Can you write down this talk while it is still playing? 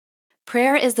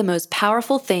Prayer is the most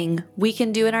powerful thing we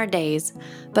can do in our days,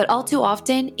 but all too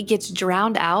often it gets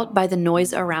drowned out by the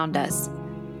noise around us.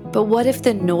 But what if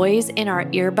the noise in our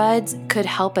earbuds could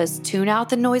help us tune out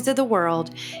the noise of the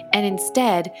world and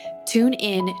instead tune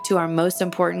in to our most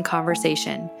important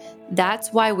conversation?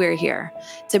 That's why we're here,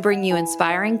 to bring you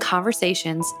inspiring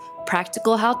conversations,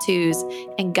 practical how-tos,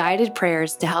 and guided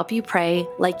prayers to help you pray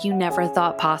like you never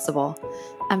thought possible.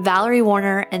 I'm Valerie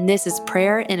Warner, and this is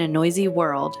Prayer in a Noisy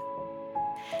World.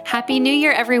 Happy New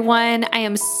Year, everyone. I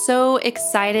am so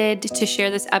excited to share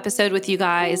this episode with you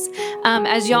guys.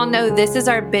 As y'all know, this is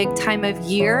our big time of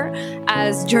year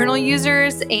as journal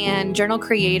users and journal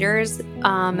creators.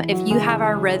 If you have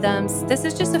our rhythms, this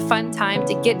is just a fun time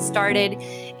to get started.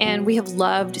 And we have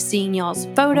loved seeing y'all's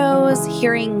photos,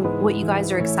 hearing what you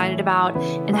guys are excited about,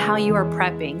 and how you are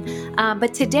prepping.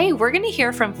 But today we're going to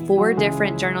hear from 4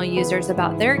 different journal users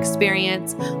about their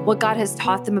experience, what God has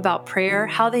taught them about prayer,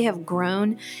 how they have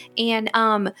grown, and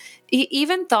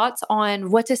even thoughts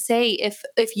on what to say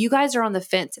if you guys are on the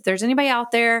fence. If there's anybody out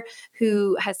there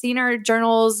who has seen our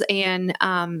journals and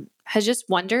has just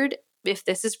wondered if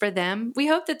this is for them, we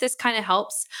hope that this kind of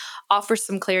helps offer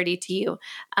some clarity to you.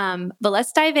 But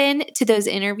let's dive in to those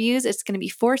interviews. It's going to be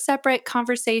 4 separate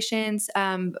conversations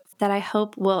that I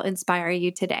hope will inspire you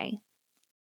today.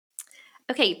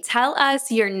 Okay, tell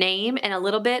us your name and a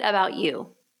little bit about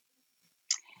you.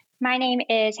 My name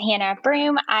is Hannah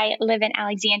Broom. I live in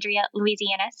Alexandria,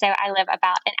 Louisiana, so I live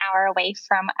about an hour away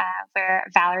from where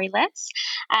Valerie lives.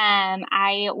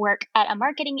 I work at a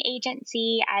marketing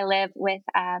agency. I live with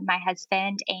my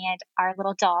husband and our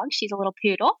little dog. She's a little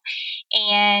poodle.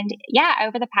 And yeah,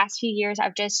 over the past few years,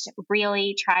 I've just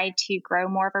really tried to grow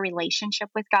more of a relationship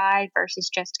with God versus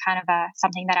just kind of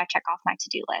something that I check off my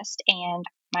to-do list. And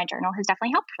my journal has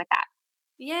definitely helped with that.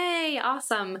 Yay,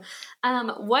 awesome.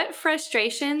 What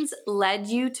frustrations led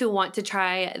you to want to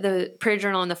try the prayer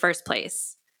journal in the first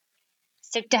place?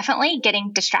 So definitely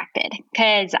getting distracted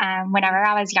because whenever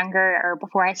I was younger or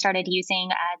before I started using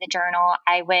the journal,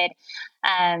 I would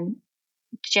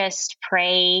just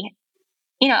pray,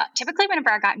 typically whenever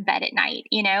I got in bed at night,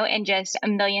 and just a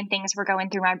million things were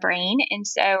going through my brain. And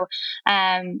so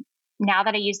now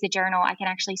that I use the journal, I can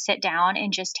actually sit down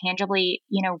and just tangibly,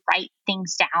 write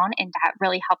things down. And that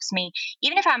really helps me,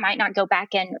 even if I might not go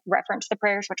back and reference the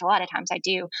prayers, which a lot of times I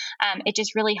do, it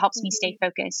just really helps me stay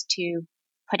focused to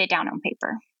put it down on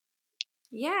paper.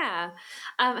 Yeah.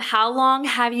 How long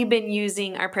have you been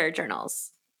using our prayer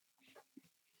journals?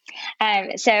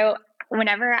 So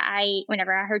whenever I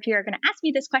heard you were going to ask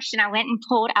me this question, I went and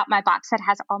pulled out my box that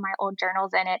has all my old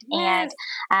journals in it. Yes.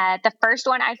 And the first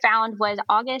one I found was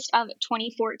August of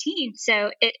 2014.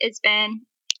 So it has been,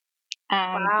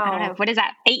 I don't know, what is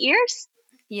that, 8 years?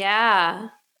 Yeah.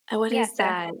 What is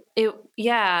that?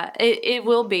 It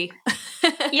will be.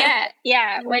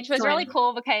 Yeah, which was really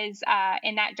cool because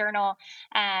in that journal,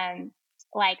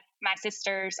 like my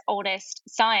sister's oldest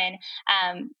son,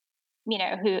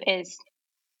 who is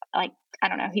like, I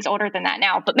don't know, he's older than that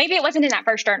now, but maybe it wasn't in that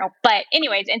first journal. But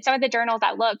anyways, in some of the journals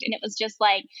I looked and it was just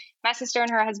like my sister and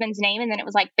her husband's name. And then it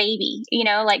was like baby,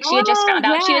 like she had just found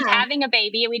out she was having a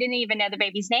baby and we didn't even know the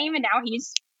baby's name. And now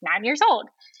he's 9 years old.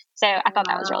 So I thought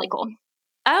that was really cool.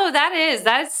 Oh,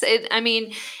 that's it. I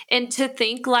mean, and to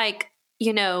think like,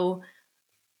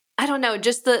 I don't know,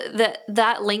 just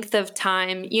that length of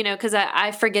time, because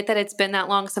I forget that it's been that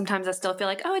long. Sometimes I still feel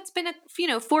like, oh, it's been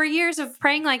 4 years of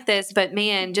praying like this. But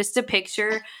man, just to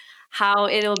picture how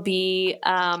it'll be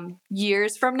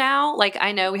years from now. Like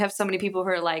I know we have so many people who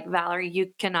are like, Valerie,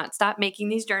 you cannot stop making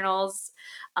these journals.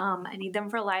 I need them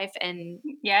for life, and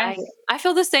yes, I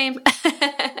feel the same.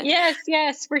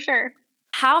 Yes, for sure.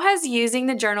 How has using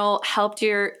the journal helped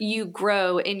you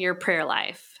grow in your prayer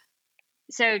life?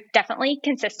 So definitely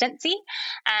consistency.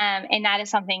 And that is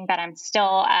something that I'm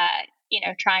still,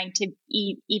 trying to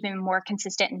be even more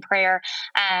consistent in prayer.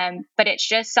 But it's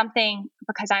just something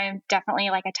because I'm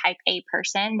definitely like a type A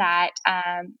person that,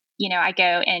 I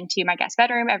go into my guest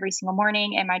bedroom every single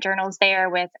morning and my journal's there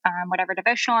with whatever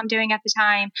devotional I'm doing at the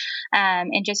time.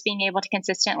 And just being able to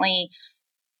consistently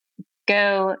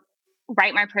go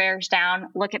write my prayers down,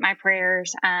 look at my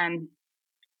prayers, and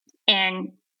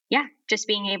just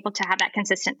being able to have that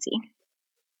consistency.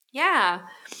 Yeah.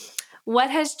 What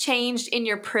has changed in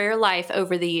your prayer life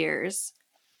over the years?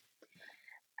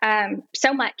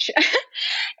 So much.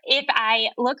 If I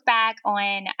look back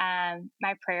on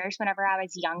my prayers whenever I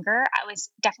was younger, I was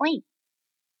definitely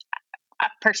a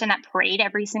person that prayed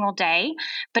every single day,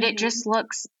 but it just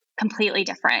looks completely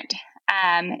different.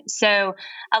 So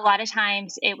a lot of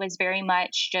times it was very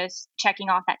much just checking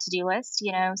off that to-do list,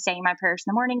 saying my prayers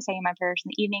in the morning, saying my prayers in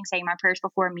the evening, saying my prayers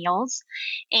before meals.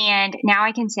 And now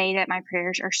I can say that my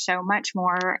prayers are so much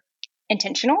more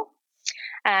intentional.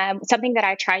 Something that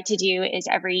I try to do is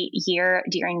every year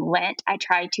during Lent, I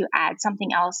try to add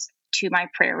something else to my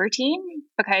prayer routine,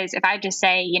 because if I just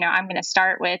say, I'm going to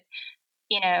start with,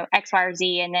 X, Y, or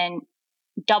Z, and then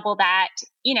double that,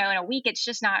 in a week, it's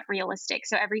just not realistic.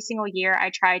 So every single year,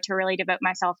 I try to really devote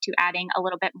myself to adding a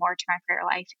little bit more to my prayer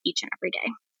life each and every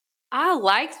day. I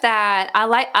like that. I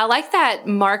like that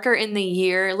marker in the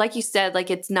year. Like you said, like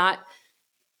it's not,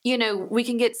 we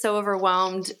can get so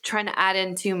overwhelmed trying to add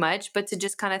in too much, but to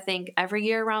just kind of think every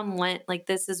year around Lent, like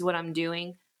this is what I'm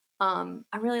doing.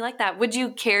 I really like that. Would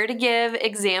you care to give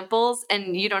examples?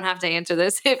 And you don't have to answer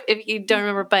this if you don't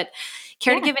remember, but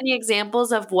care to give any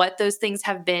examples of what those things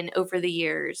have been over the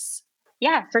years?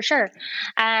 Yeah, for sure.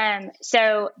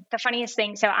 So the funniest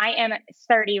thing, so I am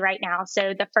 30 right now.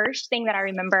 So the first thing that I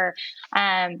remember,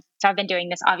 so I've been doing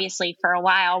this obviously for a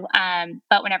while,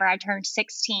 but whenever I turned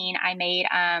 16, I made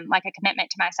like a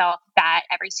commitment to myself that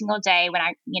every single day when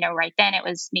right then it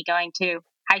was me going to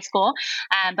high school.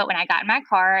 But when I got in my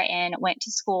car and went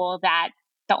to school, that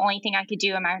the only thing I could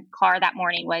do in my car that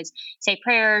morning was say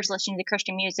prayers, listen to the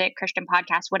Christian music, Christian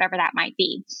podcast, whatever that might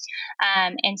be.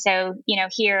 And so,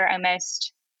 here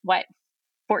almost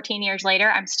 14 years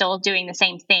later, I'm still doing the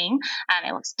same thing.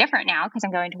 It looks different now because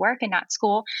I'm going to work and not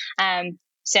school.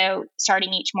 So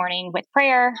starting each morning with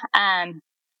prayer. And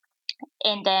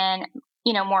then,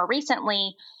 more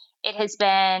recently, it has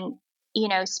been,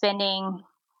 spending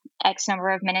X number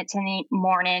of minutes in the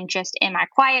morning just in my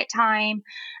quiet time.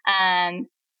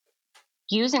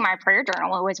 Using my prayer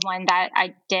journal. It was one that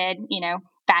I did,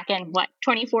 back in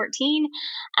 2014,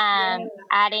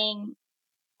 adding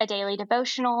a daily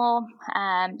devotional,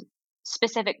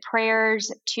 specific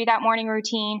prayers to that morning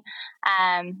routine,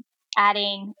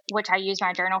 adding, which I use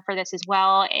my journal for this as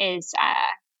well, is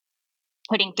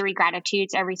putting 3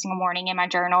 gratitudes every single morning in my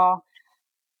journal.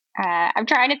 I'm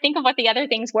trying to think of what the other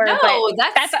things were, but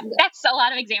that's a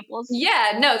lot of examples.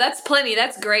 Yeah, no, that's plenty.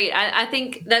 That's great. I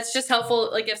think that's just helpful.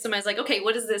 Like if somebody's like, okay,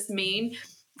 what does this mean?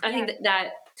 I think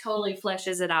that totally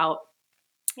fleshes it out.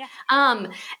 Yeah.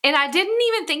 And I didn't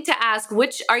even think to ask,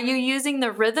 which are you using,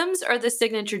 the Rhythms or the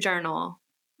Signature Journal?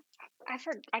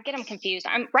 I get them confused.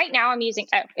 Right now I'm using,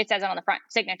 it says it on the front,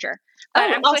 Signature,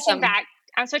 but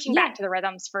I'm switching back to the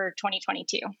Rhythms for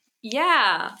 2022.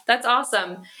 Yeah, that's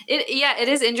awesome. It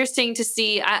is interesting to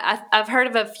see. I've heard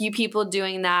of a few people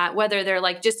doing that, whether they're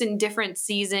like just in different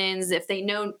seasons. If they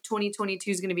know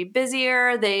 2022 is going to be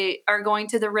busier, they are going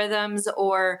to the Rhythms,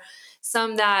 or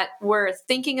some that were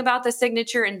thinking about the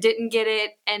Signature and didn't get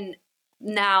it. And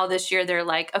now this year they're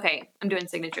like, okay, I'm doing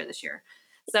Signature this year.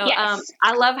 So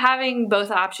I love having both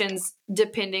options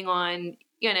depending on,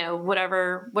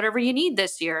 whatever you need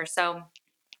this year. So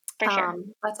for sure.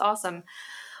 That's awesome.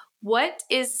 What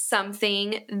is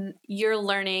something you're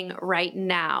learning right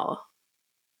now?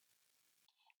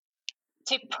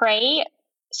 To pray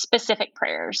specific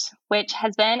prayers, which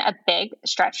has been a big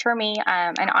stretch for me.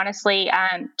 And honestly,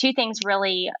 2 things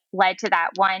really led to that.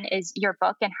 One is your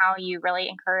book and how you really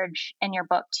encourage in your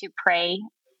book to pray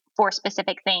for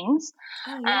specific things.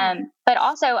 But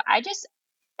also, I guess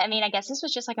this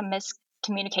was just like a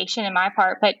miscommunication in my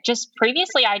part, but just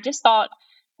previously, I just thought,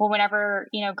 well, whenever,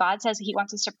 God says he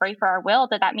wants us to pray for our will,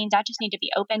 that means I just need to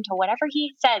be open to whatever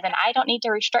he says, and I don't need to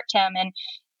restrict him and,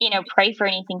 pray for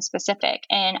anything specific.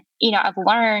 And, I've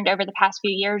learned over the past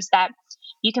few years that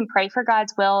you can pray for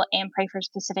God's will and pray for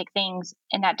specific things,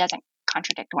 and that doesn't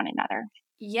contradict one another.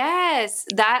 Yes,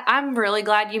 that I'm really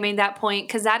glad you made that point,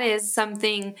 because that is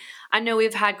something I know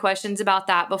we've had questions about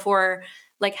that before.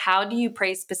 Like, how do you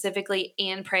pray specifically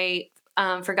and pray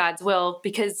for God's will?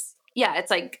 Because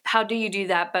it's like, how do you do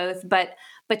that both? But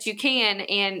you can,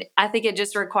 and I think it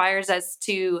just requires us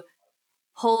to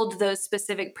hold those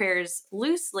specific prayers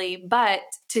loosely, but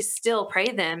to still pray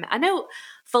them. I know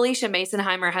Felicia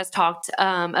Masonheimer has talked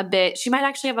a bit. She might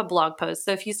actually have a blog post.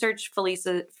 So if you search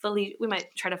Felicia, we might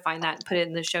try to find that and put it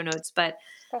in the show notes. But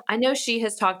I know she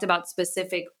has talked about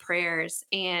specific prayers.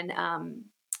 And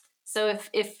so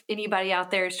if anybody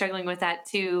out there is struggling with that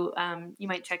too, you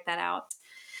might check that out.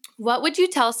 What would you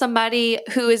tell somebody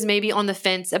who is maybe on the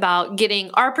fence about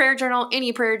getting our prayer journal,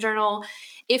 any prayer journal?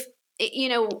 If,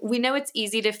 we know it's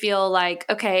easy to feel like,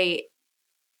 okay,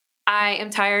 I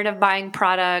am tired of buying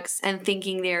products and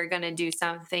thinking they're going to do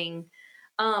something.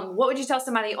 What would you tell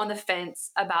somebody on the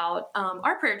fence about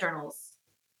our prayer journals?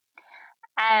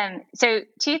 So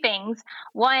 2 things.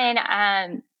 One,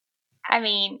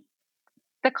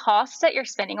 the cost that you're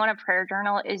spending on a prayer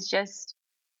journal is just,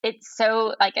 it's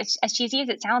so like as cheesy as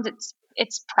it sounds,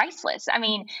 it's priceless. I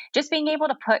mean, just being able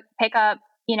to pick up,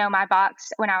 my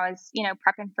box when I was,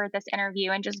 prepping for this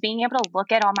interview, and just being able to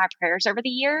look at all my prayers over the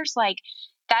years, like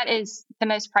that is the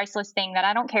most priceless thing. That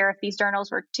I don't care if these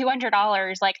journals were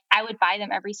 $200, like I would buy them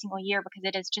every single year because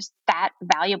it is just that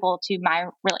valuable to my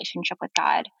relationship with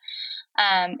God.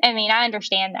 I mean, I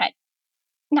understand that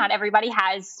not everybody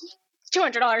has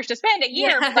 $200 to spend a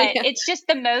year, Yeah, but yeah. it's just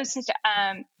the most,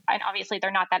 and obviously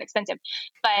they're not that expensive,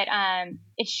 but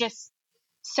it's just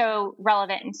so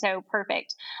relevant and so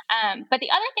perfect. But the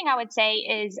other thing I would say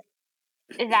is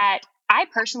that I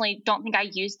personally don't think I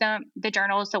use the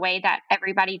journals the way that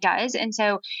everybody does. And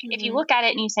so if you Mhm. look at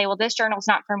it and you say, well, this journal's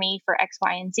not for me for X,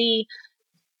 Y, and Z,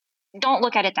 don't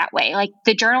look at it that way. Like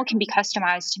the journal can be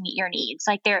customized to meet your needs.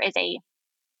 Like there is a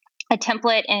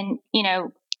template and,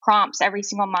 prompts every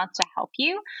single month to help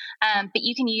you. But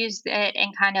you can use it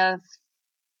and kind of,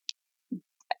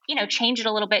 change it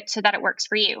a little bit so that it works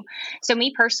for you. So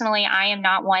me personally, I am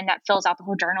not one that fills out the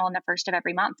whole journal in the first of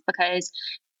every month, because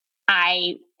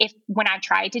when I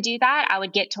tried to do that, I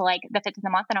would get to like the 5th of the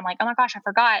month and I'm like, oh my gosh, I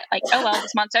forgot. Like, oh well,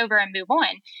 this month's over, and move on.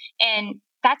 And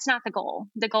that's not the goal.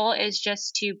 The goal is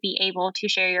just to be able to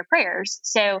share your prayers.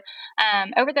 So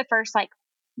over the first like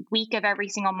week of every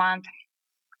single month,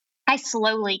 I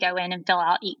slowly go in and fill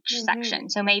out each Mhm. section.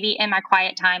 So maybe in my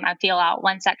quiet time, I fill out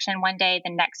one section one day,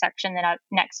 the next section, then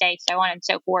next day, so on and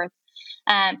so forth.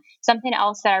 Something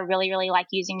else that I really, really like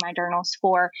using my journals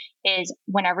for is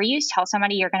whenever you tell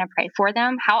somebody you're going to pray for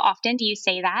them, how often do you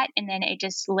say that? And then it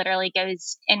just literally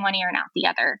goes in one ear and out the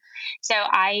other. So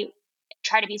I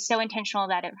try to be so intentional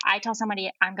that if I tell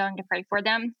somebody I'm going to pray for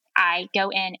them, I go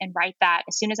in and write that.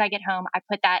 As soon as I get home, I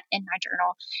put that in my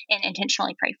journal and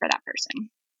intentionally pray for that person.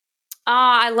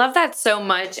 I love that so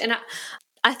much. And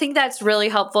I think that's really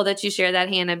helpful that you share that,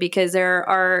 Hannah, because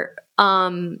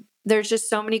there's just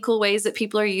so many cool ways that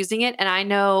people are using it. And I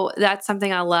know that's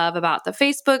something I love about the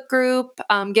Facebook group,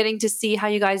 getting to see how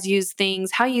you guys use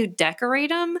things, how you decorate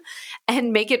them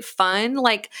and make it fun.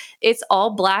 Like it's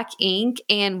all black ink.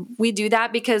 And we do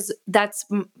that because that's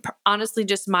honestly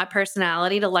just my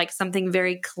personality, to like something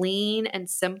very clean and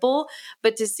simple.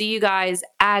 But to see you guys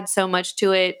add so much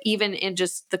to it, even in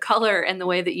just the color and the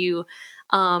way that you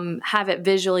have it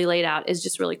visually laid out, is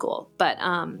just really cool. But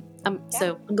Yeah.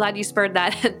 so I'm glad you spurred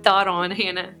that thought on,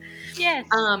 Hannah. Yes.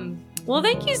 Well,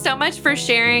 thank you so much for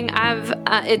sharing.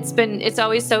 It's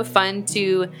always so fun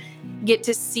to get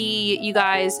to see you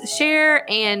guys share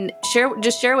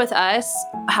with us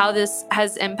how this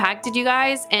has impacted you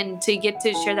guys, and to get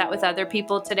to share that with other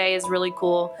people today is really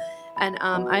cool. And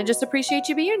I just appreciate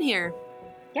you being here.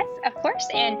 Yes, of course.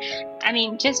 And I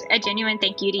mean, just a genuine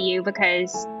thank you to you,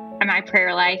 because my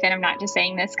prayer life, and I'm not just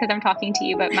saying this because I'm talking to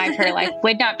you, but my prayer life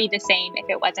would not be the same if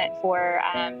it wasn't for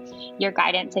your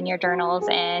guidance and your journals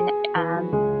and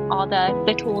all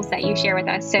the tools that you share with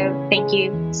us. So thank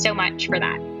you so much for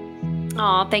that.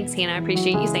 Oh, thanks, Hannah. I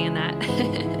appreciate you saying that.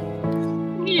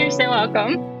 You're so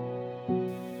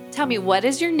welcome. Tell me, what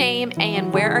is your name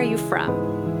and where are you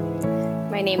from?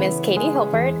 My name is Katie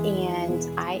Hilbert,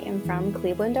 and I am from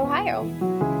Cleveland, Ohio.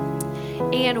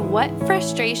 And what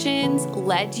frustrations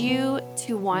led you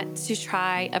to want to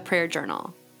try a prayer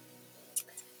journal?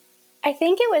 I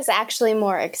think it was actually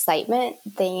more excitement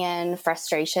than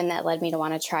frustration that led me to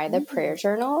want to try the prayer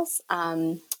journals.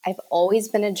 I've always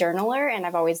been a journaler, and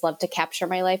I've always loved to capture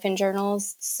my life in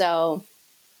journals. So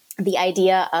the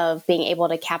idea of being able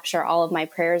to capture all of my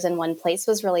prayers in one place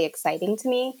was really exciting to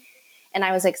me. And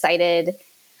I was excited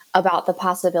about the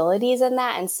possibilities in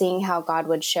that and seeing how God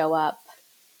would show up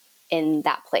in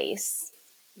that place.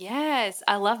 Yes,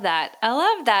 I love that. I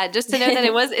love that. Just to know that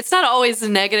it's not always a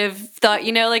negative thought,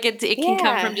 like it can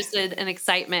come from just an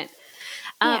excitement.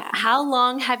 Yeah. How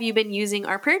long have you been using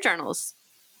our prayer journals?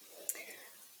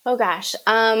 Oh gosh.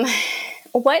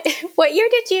 What year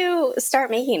did you start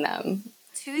making them?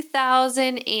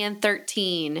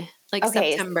 2013, like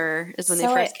Okay, September is when they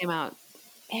first came out.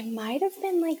 It might have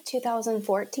been like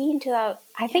 2014. I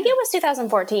think it was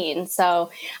 2014.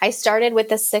 So I started with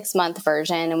the 6-month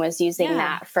version and was using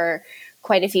that for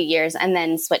quite a few years, and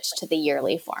then switched to the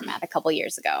yearly format a couple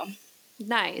years ago.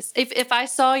 Nice. If I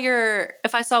saw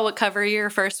what cover your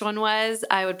first one was,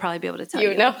 I would probably be able to tell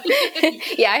you.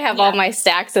 Yeah, I have all my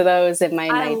stacks of those in my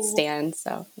nightstand.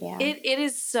 So yeah, it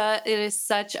is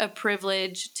such a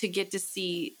privilege to get to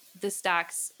see the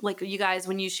stacks, like you guys,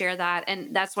 when you share that.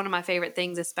 And that's one of my favorite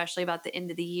things, especially about the end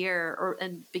of the year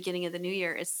and beginning of the new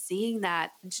year, is seeing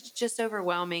that. It's just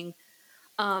overwhelming.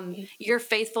 your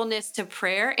faithfulness to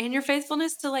prayer and your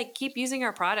faithfulness to like keep using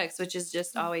our products, which is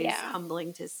just always Yeah.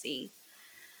 humbling to see.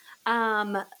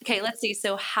 Okay, let's see.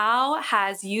 So how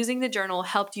has using the journal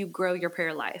helped you grow your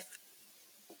prayer life?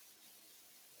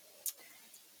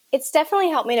 It's definitely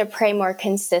helped me to pray more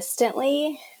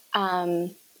consistently,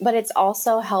 but it's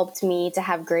also helped me to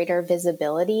have greater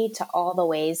visibility to all the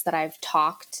ways that I've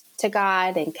talked to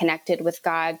God and connected with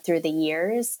God through the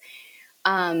years.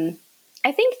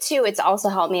 I think, too, it's also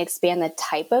helped me expand the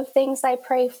type of things I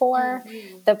pray for.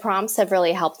 Mm-hmm. The prompts have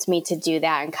really helped me to do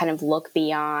that and kind of look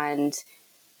beyond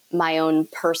my own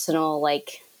personal,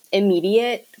 like,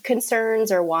 immediate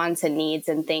concerns or wants and needs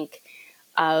and think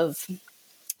of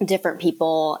different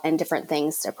people and different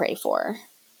things to pray for.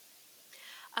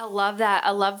 I love that.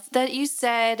 I love that you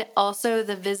said also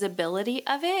the visibility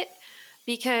of it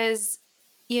because,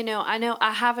 I know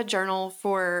I have a journal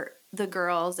for the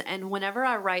girls, and whenever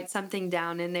I write something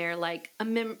down in there, like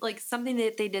like something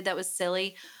that they did that was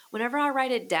silly, whenever I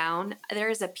write it down, there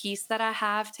is a piece that I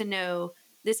have to know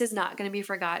this is not going to be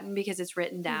forgotten because it's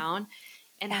written down.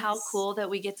 And how Yes. cool that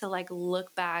we get to like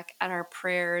look back at our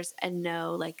prayers and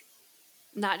know like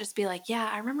not just be like, yeah,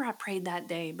 I remember I prayed that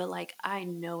day, but like I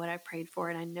know what I prayed for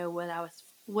and I know what I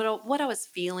was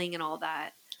feeling and all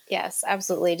that. Yes,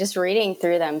 absolutely. Just reading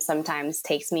through them sometimes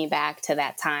takes me back to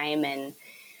that time and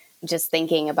just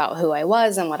thinking about who I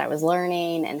was and what I was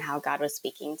learning and how God was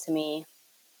speaking to me.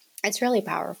 It's really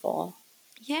powerful.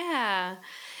 Yeah.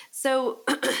 So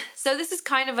so this is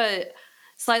kind of a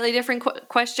slightly different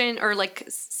question or like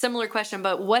similar question,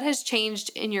 but what has changed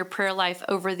in your prayer life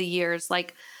over the years?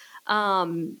 Like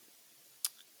um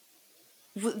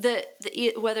whether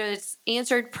it's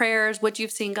answered prayers, what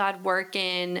you've seen God work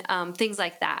in, things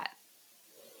like that.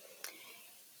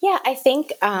 Yeah, I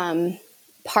think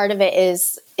part of it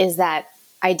is that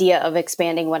idea of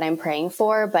expanding what I'm praying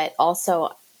for, but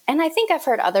also, and I think I've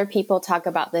heard other people talk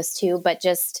about this too, but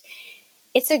just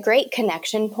it's a great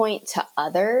connection point to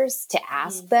others to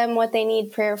ask them what they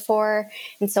need prayer for.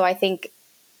 And so I think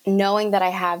knowing that I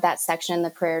have that section in the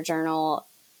prayer journal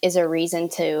is a reason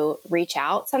to reach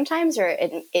out sometimes, or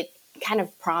it kind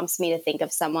of prompts me to think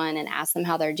of someone and ask them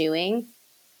how they're doing.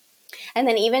 And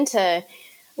then even to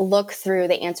look through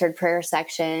the answered prayer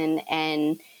section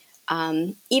and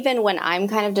even when I'm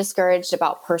kind of discouraged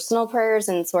about personal prayers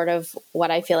and sort of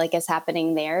what I feel like is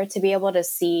happening there, to be able to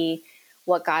see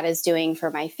what God is doing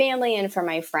for my family and for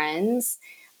my friends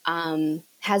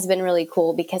has been really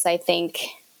cool, because I think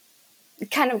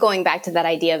kind of going back to that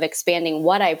idea of expanding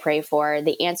what I pray for,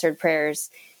 the answered prayers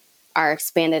are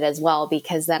expanded as well,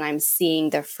 because then I'm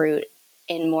seeing the fruit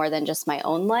in more than just my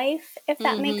own life, if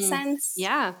that makes sense.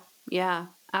 Yeah. Yeah,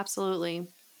 absolutely.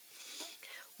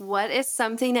 What is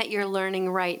something that you're learning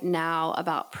right now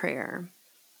about prayer?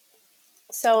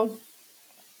 So,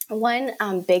 one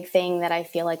big thing that I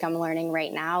feel like I'm learning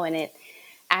right now, and it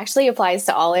actually applies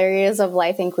to all areas of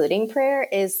life, including prayer,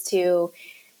 is to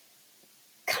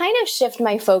kind of shift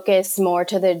my focus more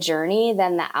to the journey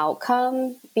than the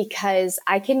outcome, because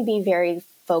I can be very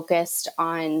focused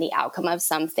on the outcome of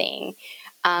something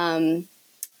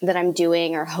that I'm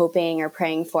doing or hoping or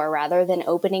praying for, rather than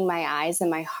opening my eyes and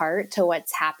my heart to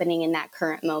what's happening in that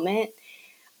current moment.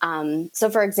 So,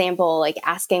 for example, like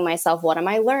asking myself, what am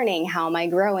I learning? How am I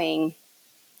growing?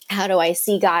 How do I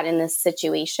see God in this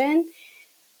situation?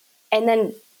 And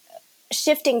then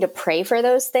shifting to pray for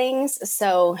those things.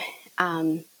 So,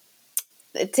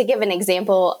 to give an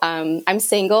example, I'm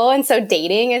single, and so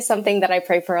dating is something that I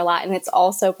pray for a lot. And it's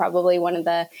also probably one of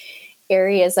the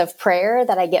areas of prayer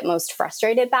that I get most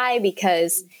frustrated by,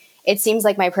 because it seems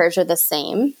like my prayers are the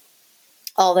same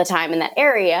all the time in that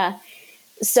area.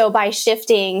 So by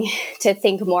shifting to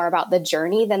think more about the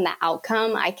journey than the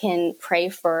outcome, I can pray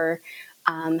for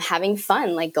having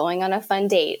fun, like going on a fun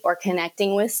date or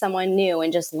connecting with someone new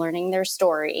and just learning their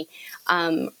story,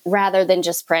 rather than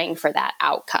just praying for that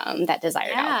outcome, that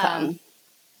desired outcome.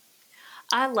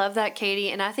 I love that, Katie.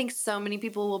 And I think so many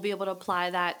people will be able to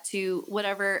apply that to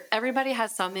whatever. Everybody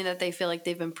has something that they feel like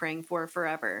they've been praying for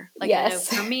forever. Like, I know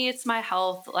Yes. for me, it's my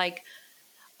health. Like,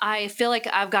 I feel like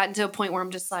I've gotten to a point where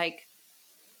I'm just like,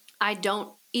 I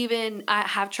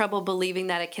have trouble believing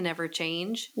that it can ever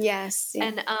change. Yes.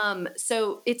 Yeah. And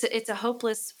so it's a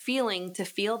hopeless feeling to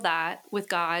feel that with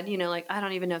God, like I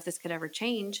don't even know if this could ever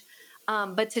change.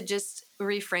 But to just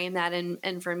reframe that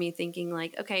and for me thinking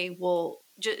like, okay, well,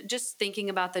 just thinking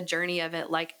about the journey of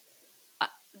it, like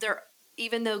there,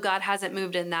 even though God hasn't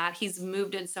moved in that, he's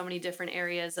moved in so many different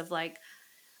areas of like,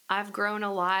 I've grown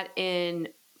a lot in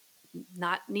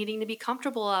not needing to be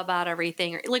comfortable about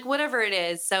everything or like whatever it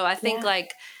is. So I think Yeah.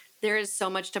 like there is so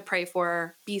much to pray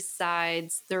for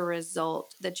besides the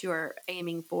result that you are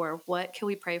aiming for. What can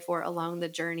we pray for along the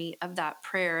journey of that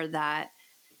prayer that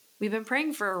we've been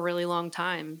praying for a really long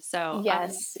time? So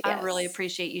Yes, I really yes.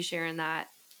 appreciate you sharing that.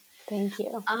 Thank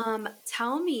you.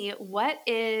 Tell me, what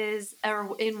is,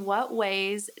 or in what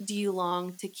ways do you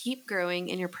long to keep growing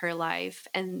in your prayer life?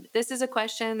 And this is a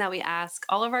question that we ask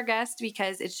all of our guests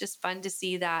because it's just fun to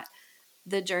see that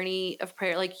the journey of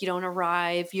prayer, like you don't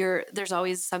arrive, there's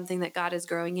always something that God is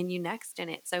growing in you next in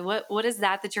it. So what is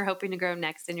that you're hoping to grow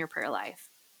next in your prayer life?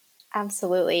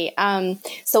 Absolutely.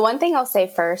 So one thing I'll say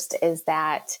first is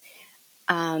that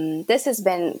this has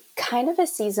been kind of a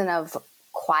season of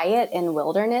quiet and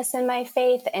wilderness in my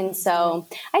faith. And so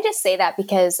I just say that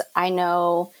because I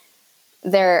know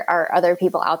there are other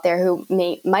people out there who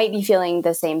might be feeling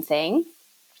the same thing.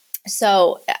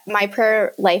 So my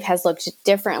prayer life has looked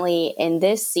differently in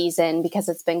this season because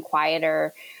it's been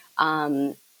quieter.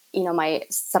 Sometimes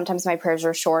my prayers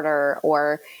are shorter,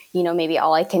 or maybe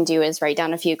all I can do is write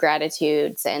down a few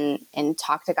gratitudes and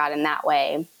talk to God in that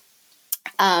way.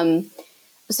 So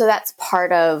that's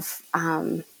part of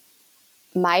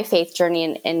my faith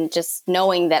journey, and just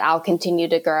knowing that I'll continue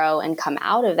to grow and come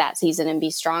out of that season and be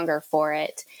stronger for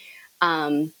it.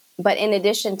 But in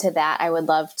addition to that, I would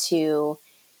love to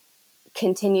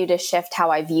continue to shift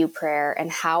how I view prayer and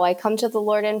how I come to the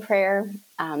Lord in prayer.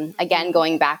 Again,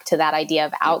 going back to that idea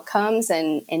of outcomes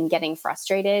and getting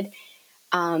frustrated,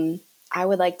 I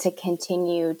would like to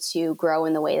continue to grow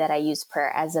in the way that I use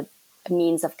prayer as a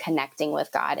means of connecting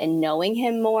with God and knowing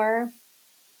Him more,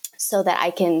 so that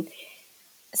I can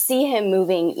see Him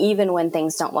moving even when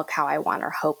things don't look how I want or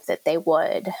hope that they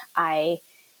would. I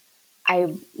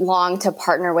long to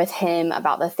partner with Him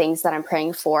about the things that I'm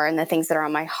praying for and the things that are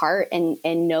on my heart, and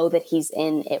know that He's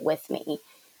in it with me.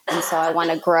 And so I want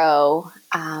to grow.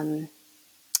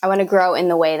 I want to grow in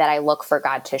the way that I look for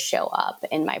God to show up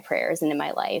in my prayers and in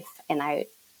my life. And I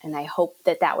hope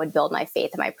that would build my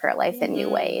faith and my prayer life in new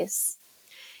ways.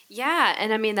 Yeah.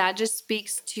 And I mean, that just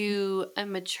speaks to a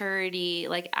maturity.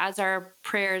 Like as our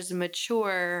prayers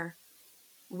mature,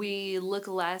 we look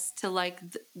less to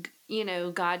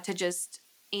God to just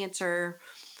answer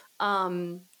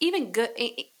even good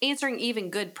answering even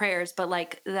good prayers, but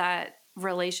like that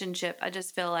relationship. I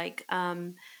just feel like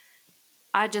my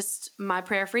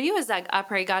prayer for you is that I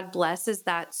pray God blesses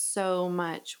that so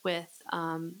much with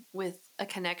a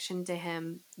connection to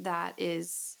Him that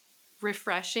is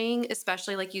refreshing,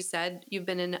 especially like you said, you've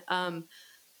been in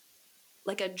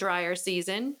like a drier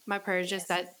season. My prayer is just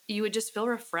that you would just feel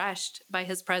refreshed by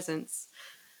His presence.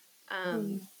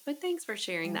 But thanks for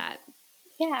sharing that.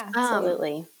 Yeah,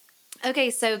 absolutely.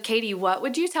 Okay, so Katie, what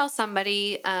would you tell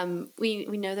somebody? We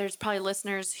know there's probably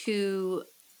listeners who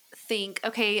think,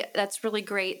 okay, that's really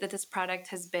great that this product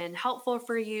has been helpful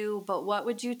for you, but what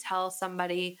would you tell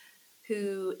somebody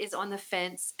who is on the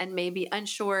fence and maybe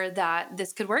unsure that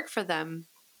this could work for them?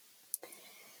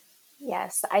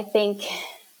 Yes, I think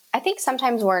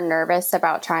sometimes we're nervous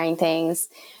about trying things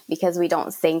because we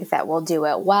don't think that we'll do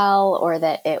it well, or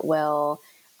that it will,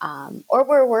 or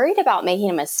we're worried about making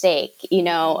a mistake.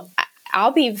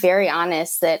 I'll be very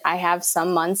honest that I have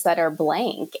some months that are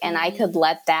blank, and I could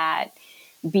let that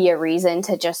be a reason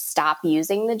to just stop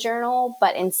using the journal.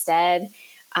 But instead,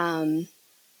 I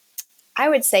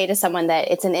would say to someone that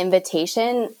it's an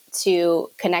invitation to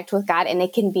connect with God, and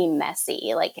it can be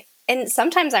messy. And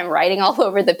sometimes I'm writing all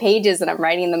over the pages and I'm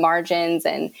writing the margins,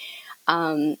 and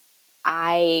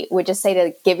I would just say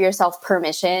to give yourself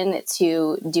permission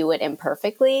to do it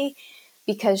imperfectly,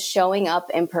 because showing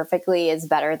up imperfectly is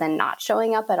better than not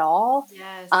showing up at all.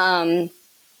 Yes.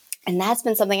 And that's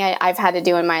been something I've had to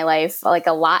do in my life, like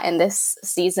a lot in this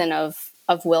season of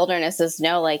wilderness, is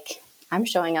know, like, I'm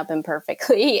showing up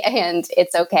imperfectly and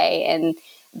it's okay. And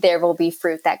there will be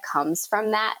fruit that comes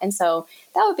from that. And so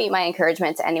that would be my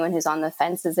encouragement to anyone who's on the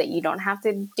fence, is that you don't have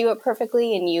to do it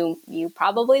perfectly, and you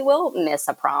probably will miss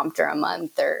a prompt or a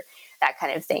month or that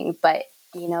kind of thing. But,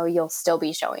 you'll still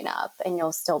be showing up, and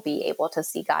you'll still be able to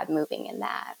see God moving in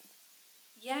that.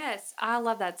 Yes, I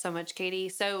love that so much, Katie.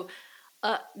 So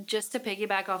just to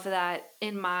piggyback off of that,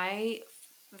 in my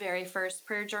very first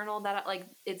prayer journal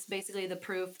it's basically the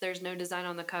proof, there's no design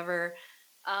on the cover.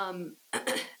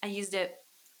 I used it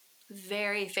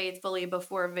very faithfully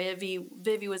before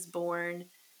Vivi was born,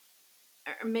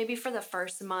 or maybe for the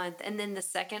first month, and then the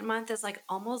second month is like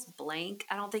almost blank.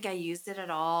 I don't think I used it at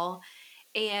all.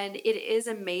 And it is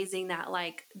amazing that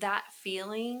like that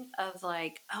feeling of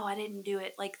like, oh, I didn't do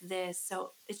it like this,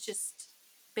 so it's just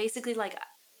basically like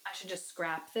I should just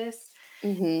scrap this.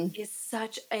 is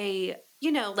such a,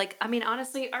 like, I mean,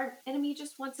 honestly, our enemy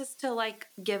just wants us to like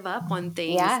give up on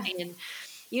things. Yeah. And,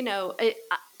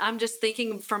 I'm just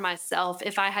thinking for myself,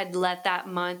 if I had let that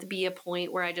month be a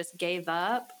point where I just gave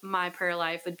up, my prayer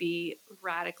life would be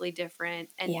radically different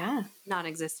and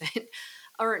non-existent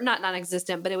or not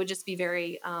non-existent, but it would just be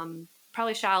very,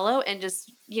 probably shallow and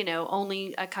just,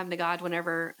 only I come to God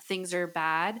whenever things are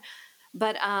bad.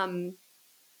 But,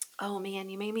 oh man,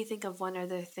 you made me think of one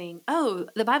other thing. Oh,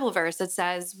 the Bible verse that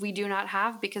says we do not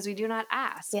have because we do not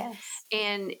ask. Yes.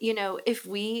 And if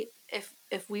we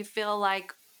feel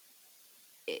like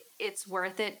it's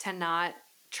worth it to not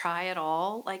try at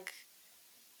all, like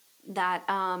that,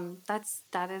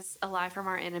 that is a lie from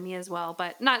our enemy as well.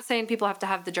 But not saying people have to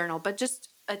have the journal, but just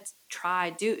try,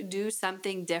 do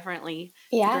something differently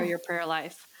to grow your prayer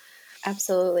life.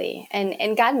 Absolutely.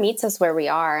 And God meets us where we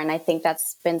are. And I think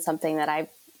that's been something that I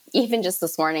even just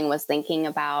this morning was thinking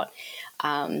about,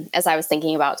 as I was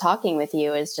thinking about talking with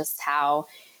you, is just how,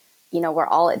 we're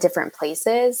all at different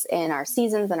places in our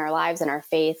seasons and our lives and our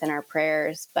faith and our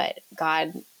prayers, but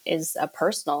God is a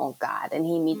personal God and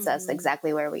he meets us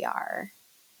exactly where we are.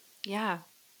 Yeah.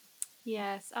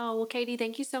 Yes. Oh, well, Katie,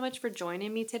 thank you so much for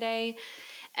joining me today.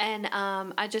 And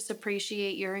I just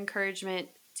appreciate your encouragement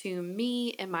to me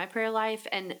in my prayer life.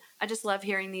 And I just love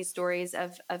hearing these stories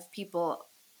of people,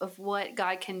 of what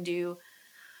God can do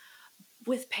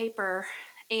with paper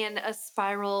and a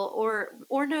spiral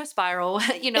or no spiral,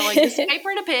 like just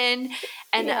paper and a pen.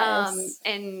 And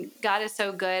and God is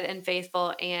so good and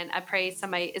faithful. And I pray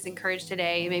somebody is encouraged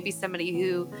today. Maybe somebody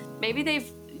who maybe they've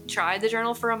tried the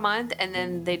journal for a month and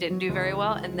then they didn't do very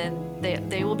well, and then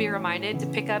they will be reminded to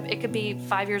pick up. It could be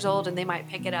 5 years old and they might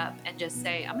pick it up and just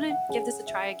say, I'm gonna give this a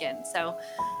try again. So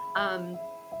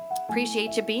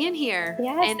appreciate you being here.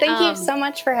 Yes, and thank you so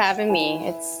much for having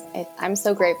me. I'm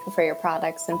so grateful for your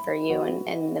products and for you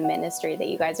and the ministry that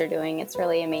you guys are doing. It's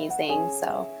really amazing.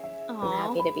 So I'm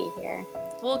happy to be here.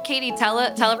 Well, Katie, tell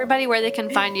everybody where they can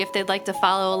find you if they'd like to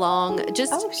follow along.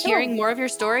 Just hearing more of your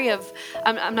story of,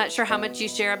 I'm not sure how much you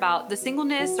share about the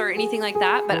singleness or anything like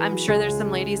that, but I'm sure there's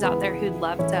some ladies out there who'd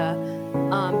love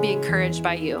to be encouraged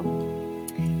by you.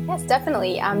 Yes,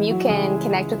 definitely. You can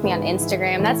connect with me on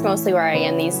Instagram. That's mostly where I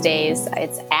am these days.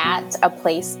 It's at A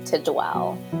Place to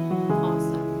Dwell.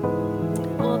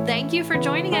 Awesome. Well, thank you for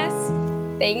joining us.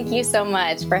 Thank you so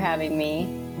much for having me.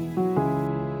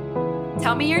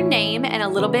 Tell me your name and a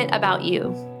little bit about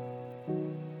you.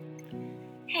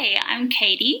 Hey, I'm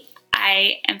Katie.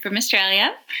 I am from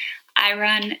Australia. I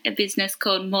run a business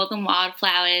called More Than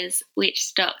Wildflowers, which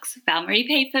stocks Valmarie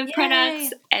paper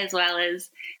products, as well as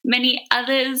many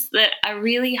others that are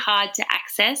really hard to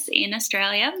access in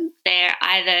Australia. They're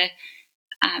either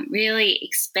really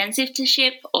expensive to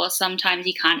ship, or sometimes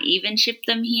you can't even ship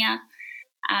them here.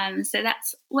 So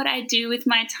that's what I do with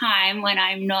my time when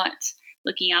I'm not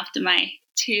looking after my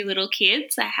two little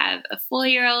kids. I have a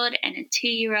 4-year-old and a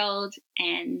 2-year-old,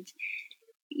 and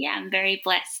yeah, I'm very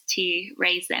blessed to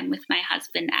raise them with my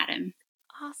husband, Adam.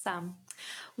 Awesome.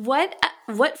 What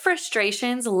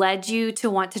frustrations led you to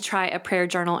want to try a prayer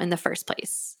journal in the first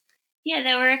place? Yeah,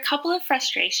 there were a couple of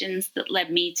frustrations that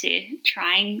led me to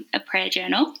trying a prayer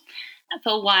journal.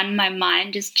 For one, my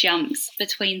mind just jumps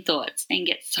between thoughts and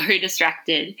gets so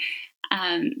distracted.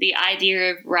 The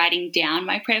idea of writing down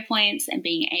my prayer points and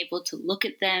being able to look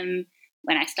at them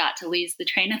when I start to lose the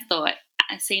train of thought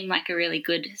seemed like a really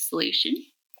good solution.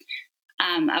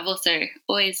 I've also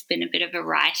always been a bit of a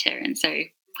writer, and so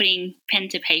putting pen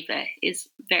to paper is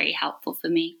very helpful for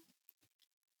me.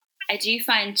 I do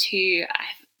find too, I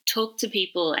talk to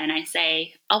people and I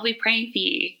say, I'll be praying for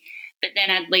you, but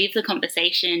then I'd leave the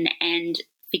conversation and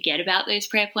forget about those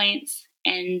prayer points.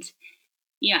 And,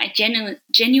 I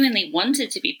genuinely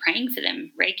wanted to be praying for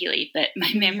them regularly, but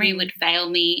my memory would fail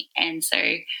me. And so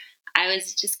I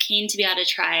was just keen to be able to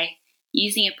try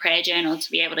using a prayer journal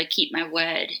to be able to keep my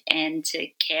word and to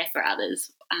care for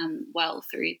others well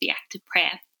through the act of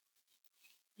prayer.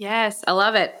 Yes, I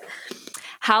love it.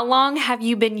 How long have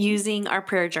you been using our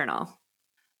prayer journal?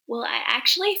 Well, I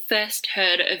actually first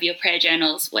heard of your prayer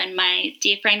journals when my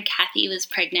dear friend Kathy was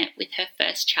pregnant with her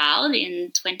first child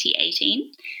in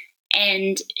 2018.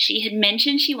 And she had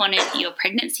mentioned she wanted your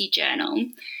pregnancy journal,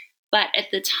 but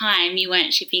at the time you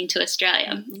weren't shipping to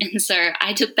Australia. And so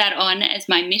I took that on as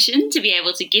my mission to be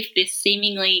able to gift this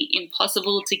seemingly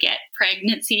impossible to get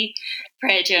pregnancy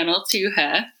prayer journal to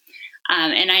her.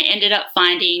 And I ended up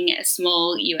finding a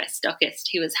small US stockist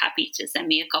who was happy to send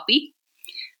me a copy.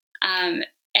 And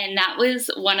that was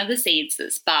one of the seeds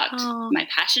that sparked my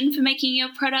passion for making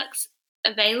your products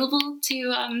available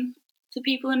to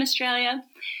people in Australia.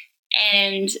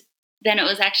 And then it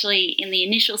was actually in the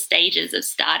initial stages of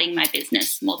starting my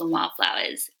business, More Than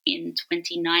Wildflowers, in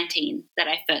 2019 that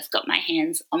I first got my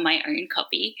hands on my own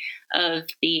copy of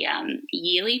the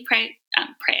yearly prayer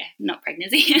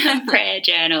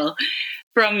journal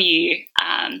from you.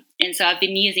 And so I've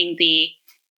been using the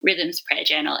Rhythms Prayer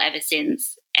Journal ever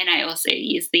since. And I also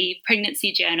used the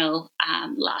pregnancy journal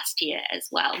last year as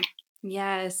well.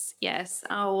 Yes.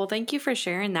 Oh, well, thank you for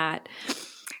sharing that.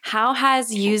 How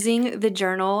has using the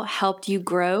journal helped you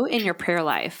grow in your prayer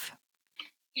life?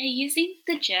 Yeah, using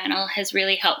the journal has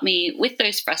really helped me with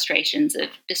those frustrations of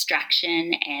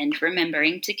distraction and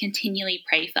remembering to continually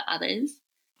pray for others.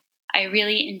 I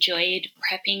really enjoyed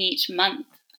prepping each month.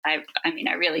 I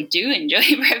really do enjoy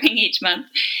prepping each month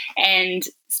and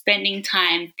spending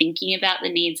time thinking about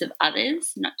the needs of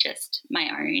others, not just my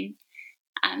own.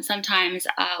 Sometimes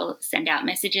I'll send out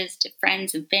messages to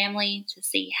friends and family to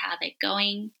see how they're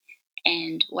going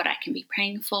and what I can be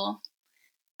praying for.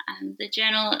 The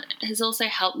journal has also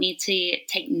helped me to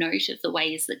take note of the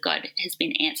ways that God has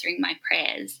been answering my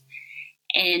prayers,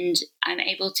 and I'm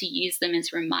able to use them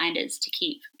as reminders to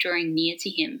keep drawing near to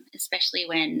Him, especially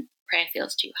when prayer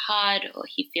feels too hard or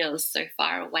He feels so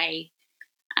far away.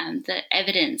 The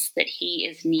evidence that He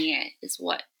is near is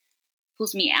what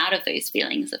pulls me out of those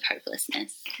feelings of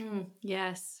hopelessness.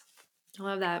 Yes, I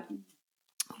love that.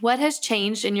 What has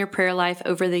changed in your prayer life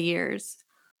over the years?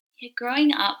 Yeah,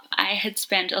 growing up, I had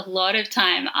spent a lot of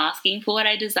time asking for what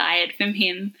I desired from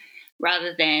Him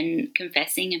rather than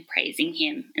confessing and praising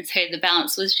Him. And so the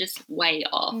balance was just way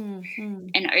off. Mm-hmm.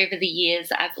 And over the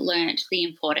years, I've learned the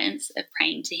importance of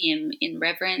praying to Him in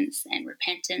reverence and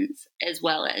repentance, as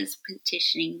well as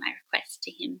petitioning my requests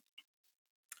to Him.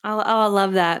 Oh, I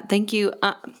love that. Thank you.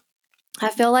 I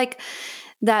feel like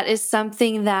that is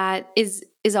something that is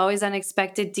always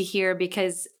unexpected to hear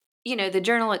because, the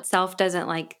journal itself doesn't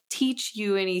like teach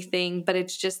you anything, but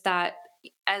it's just that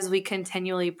as we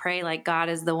continually pray, like God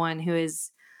is the one who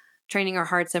is training our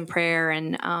hearts in prayer.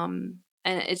 And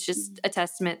it's just a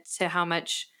testament to how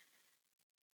much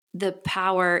the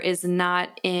power is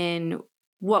not in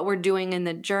what we're doing in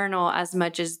the journal as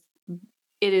much as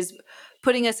it is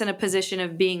putting us in a position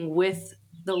of being with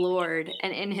the Lord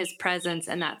and in His presence,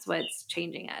 and that's what's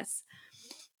changing us.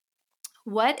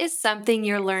 What is something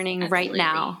you're learning right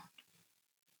now?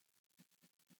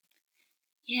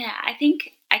 Yeah, I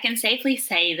think I can safely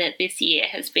say that this year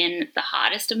has been the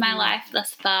hardest of my life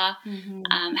thus far,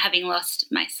 having lost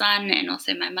my son and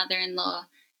also my mother-in-law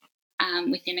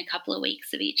within a couple of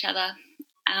weeks of each other.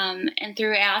 And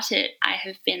throughout it, I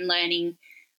have been learning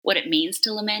what it means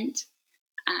to lament.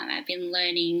 I've been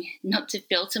learning not to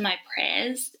filter my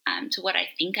prayers to what I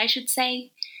think I should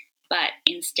say, but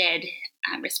instead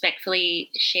respectfully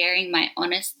sharing my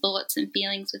honest thoughts and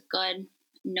feelings with God,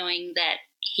 knowing that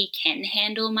He can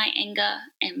handle my anger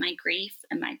and my grief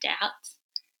and my doubts.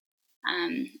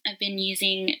 I've been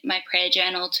using my prayer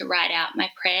journal to write out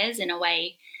my prayers in a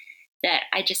way that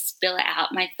I just spill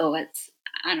out my thoughts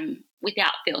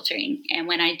without filtering. And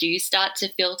when I do start to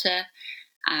filter,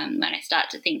 when I start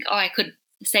to think, I could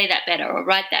say that better or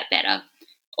write that better,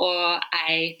 or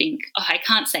I think, I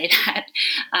can't say that,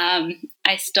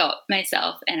 I stop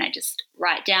myself and I just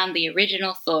write down the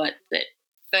original thought that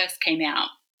first came out.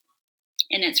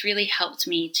 And it's really helped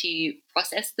me to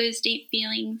process those deep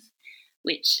feelings,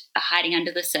 which are hiding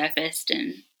under the surface.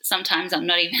 And sometimes I'm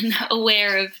not even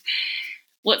aware of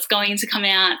what's going to come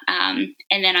out. And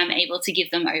then I'm able to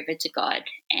give them over to God.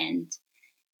 And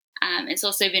it's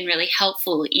also been really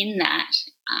helpful in that,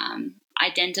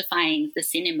 identifying the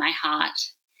sin in my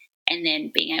heart and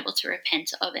then being able to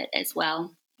repent of it as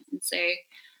well. And so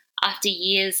after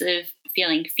years of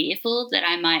feeling fearful that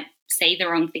I might say the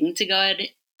wrong thing to God,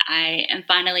 I am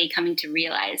finally coming to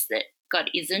realize that God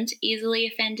isn't easily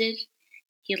offended.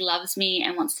 He loves me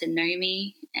and wants to know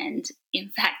me. And in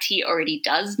fact, He already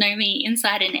does know me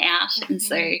inside and out. Mm-hmm. And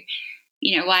so,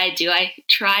 why do I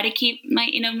try to keep my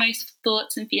innermost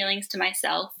thoughts and feelings to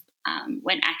myself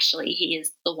when actually He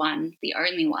is the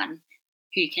only one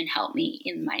who can help me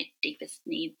in my deepest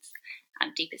needs,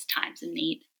 deepest times of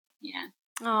need. Yeah.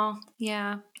 Oh,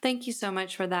 yeah. Thank you so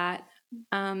much for that.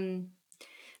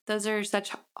 Those are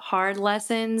such hard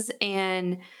lessons,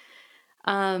 and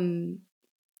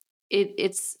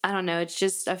it's I don't know, it's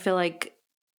just I feel like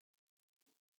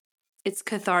it's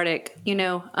cathartic,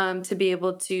 to be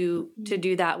able to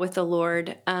do that with the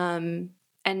Lord, and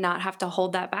not have to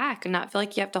hold that back and not feel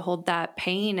like you have to hold that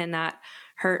pain and that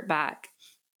hurt back.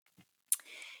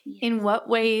 Yes. In what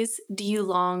ways do you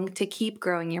long to keep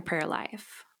growing your prayer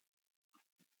life?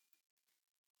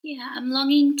 Yeah, I'm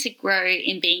longing to grow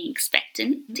in being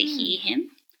expectant to hear Him.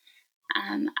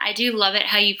 I do love it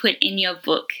how you put in your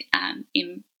book,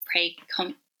 in Pray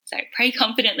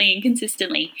Confidently and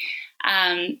Consistently.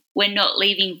 We're not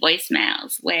leaving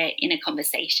voicemails, we're in a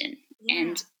conversation. Yeah.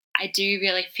 And I do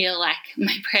really feel like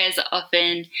my prayers are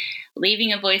often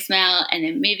leaving a voicemail and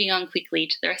then moving on quickly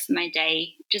to the rest of my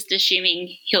day, just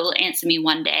assuming he'll answer me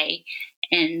one day.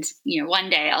 And, one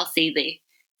day I'll see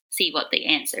what the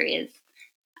answer is.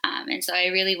 And so I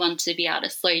really want to be able to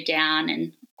slow down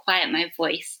and quiet my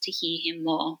voice to hear him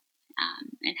more,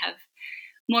 and have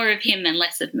more of him and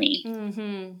less of me.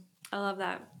 Mm-hmm. I love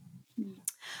that.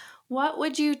 What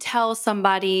would you tell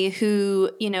somebody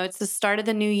who, it's the start of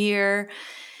the new year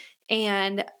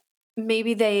and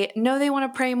maybe they know they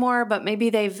want to pray more, but maybe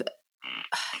they've,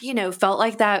 felt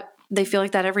like that. They feel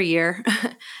like that every year.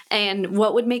 And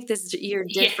what would make this year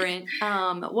different?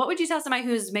 Yeah. What would you tell somebody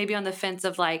who's maybe on the fence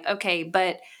of like, okay,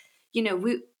 but,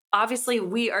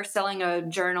 we are selling a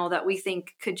journal that we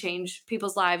think could change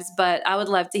people's lives, but I would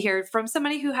love to hear from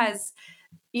somebody who has,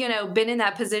 been in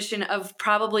that position of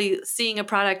probably seeing a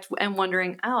product and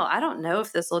wondering, oh, I don't know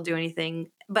if this will do anything,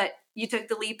 but you took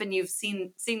the leap and you've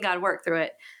seen God work through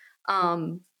it.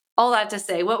 All that to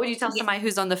say, what would you tell somebody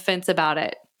who's on the fence about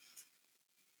it?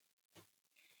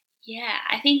 Yeah,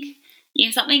 I think,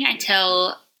 something I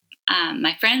tell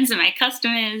my friends and my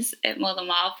customers at More Than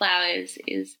Wildflowers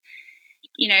is,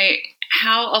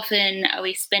 how often are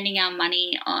we spending our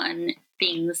money on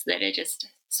things that are just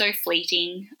so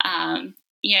fleeting,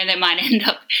 that might end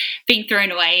up being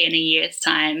thrown away in a year's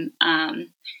time.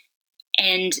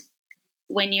 And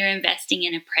when you're investing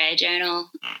in a prayer journal,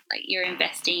 like you're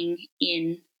investing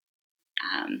in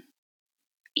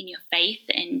your faith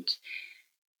and,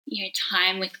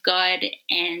 time with God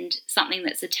and something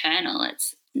that's eternal.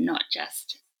 It's not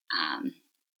just,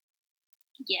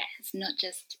 it's not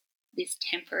just this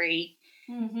temporary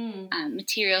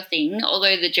material thing,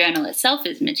 although the journal itself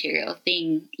is a material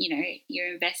thing.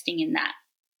 You're investing in that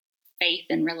faith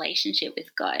and relationship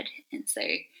with God. And so,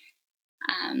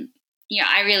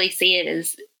 I really see it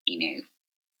as,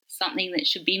 something that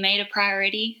should be made a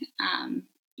priority,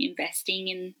 investing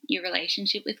in your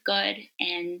relationship with God.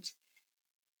 And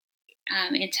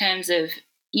in terms of,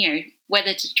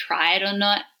 whether to try it or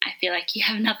not, I feel like you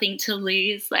have nothing to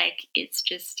lose. Like it's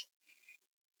just,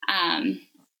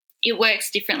 it works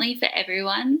differently for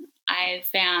everyone. I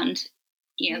found,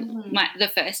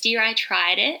 the first year I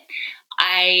tried it,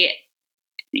 I,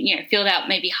 filled out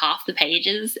maybe half the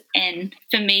pages. And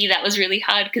for me, that was really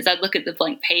hard because I'd look at the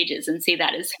blank pages and see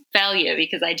that as failure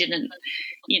because I didn't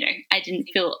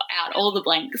fill out all the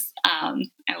blanks. I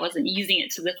wasn't using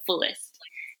it to the fullest.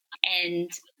 And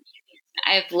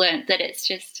I've learned that it's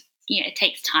just, it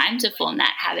takes time to form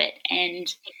that habit.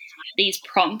 And these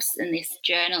prompts and this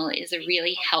journal is a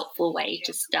really helpful way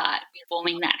to start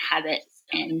forming that habit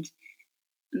and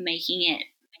making it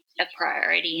a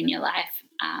priority in your life,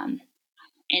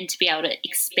 and to be able to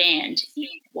expand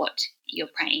what you're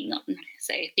praying on.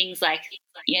 So things like,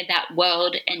 that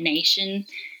world and nation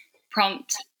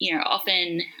prompt,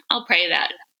 often I'll pray about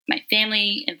my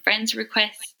family and friends'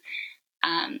 requests.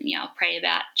 I'll pray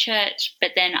about church,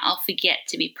 but then I'll forget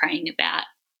to be praying about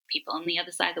people on the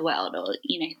other side of the world or,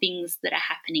 things that are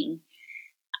happening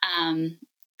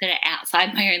that are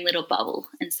outside my own little bubble.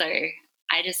 And so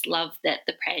I just love that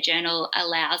the prayer journal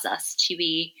allows us to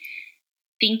be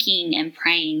thinking and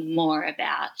praying more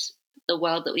about the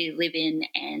world that we live in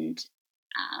and,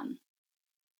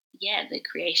 the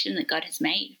creation that God has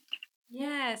made.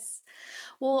 Yes.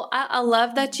 Well, I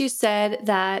love that you said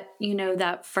that,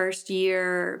 that first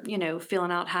year,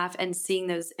 filling out half and seeing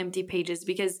those empty pages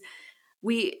because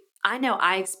I know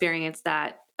I experienced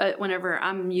that whenever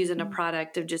I'm using a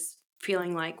product of just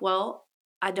feeling like, well,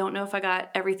 I don't know if I got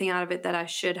everything out of it that I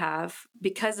should have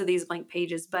because of these blank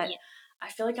pages, but I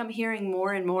feel like I'm hearing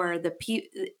more and more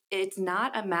it's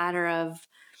not a matter of,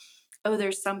 oh,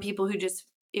 there's some people who just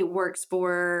it works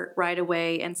for right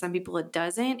away and some people it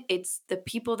doesn't. It's the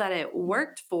people that it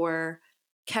worked for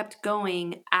kept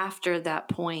going after that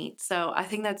point. So I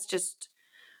think that's just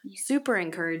super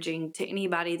encouraging to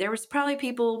anybody. There was probably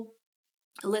people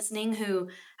listening who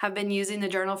have been using the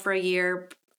journal for a year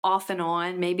off and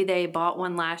on. Maybe they bought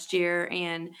one last year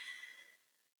and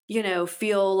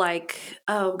feel like,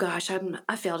 oh gosh,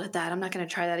 I failed at that. I'm not going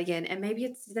to try that again. And maybe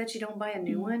it's that you don't buy a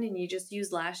new one and you just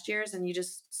use last year's and you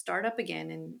just start up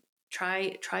again and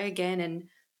try again. And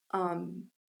I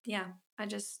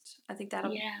think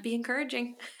that'll be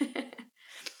encouraging.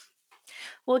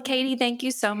 Well, Katie, thank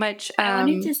you so much. I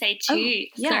wanted to say too,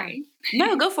 sorry.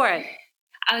 No, go for it.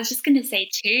 I was just going to say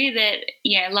too that,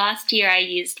 last year I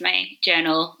used my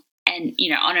journal and,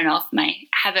 on and off, my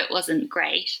habit wasn't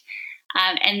great.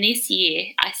 And this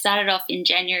year I started off in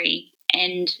January,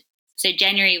 and so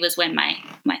January was when my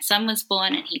son was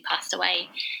born and he passed away.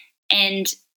 And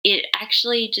it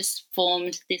actually just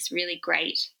formed this really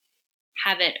great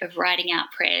habit of writing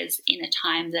out prayers in a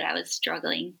time that I was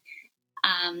struggling.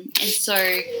 And so,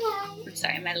 I'm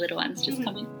sorry, my little one's just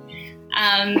coming.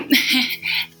 I'm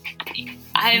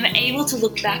able to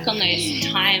look back on those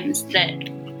times that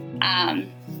are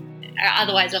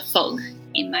otherwise a fog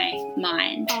in my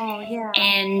mind. Oh, yeah.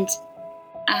 And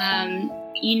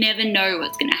you never know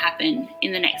what's going to happen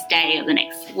in the next day or the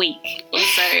next week or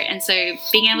so. And so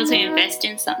being able to invest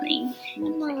in something,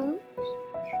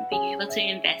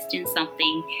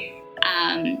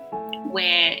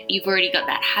 where you've already got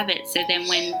that habit. So then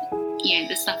when,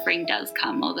 the suffering does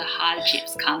come or the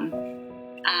hardships come,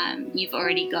 you've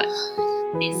already got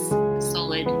this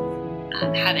solid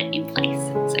habit in place.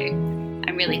 So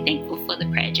I'm really thankful for the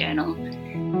prayer journal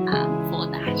for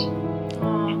that.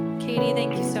 Oh, Katie,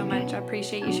 thank you so much. I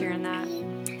appreciate you sharing that.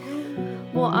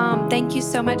 Well, thank you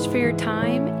so much for your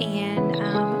time, and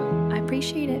I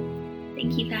appreciate it.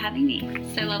 Thank you for having me.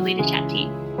 So lovely to chat to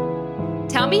you.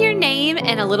 Tell me your name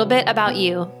and a little bit about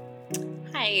you.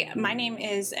 Hi, my name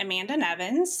is Amanda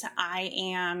Nevins. I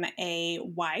am a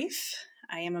wife.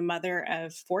 I am a mother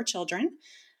of 4 children.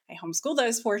 I homeschool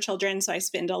those 4 children, so I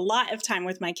spend a lot of time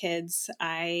with my kids.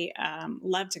 I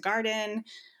love to garden.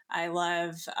 I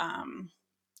love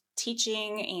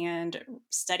teaching and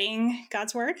studying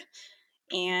God's Word.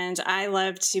 And I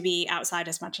love to be outside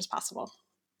as much as possible.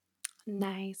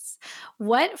 Nice.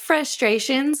 What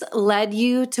frustrations led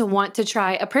you to want to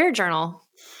try a prayer journal?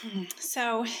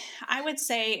 So I would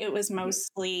say it was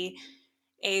mostly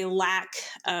a lack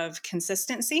of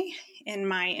consistency in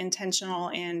my intentional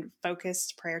and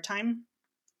focused prayer time.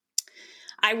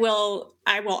 I will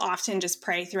often just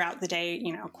pray throughout the day,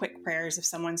 quick prayers if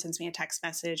someone sends me a text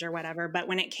message or whatever. But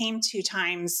when it came to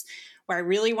times where I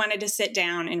really wanted to sit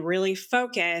down and really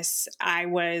focus, I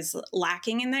was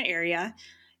lacking in that area.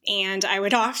 And I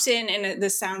would often, and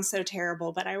this sounds so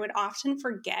terrible, but I would often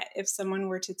forget if someone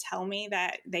were to tell me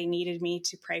that they needed me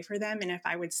to pray for them and if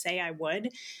I would say I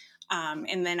would.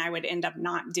 And then I would end up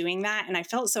not doing that. And I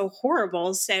felt so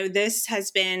horrible. So this has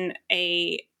been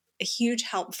a huge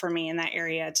help for me in that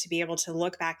area to be able to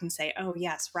look back and say, oh,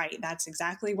 yes, right. That's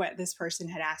exactly what this person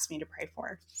had asked me to pray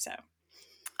for. So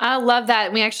I love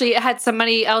that. We actually had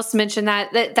somebody else mention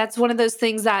that's one of those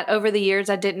things that over the years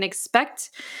I didn't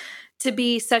expect to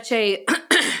be such a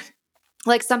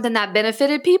like something that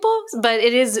benefited people, but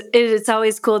it's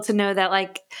always cool to know that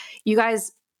like you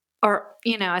guys are,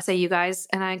 I say you guys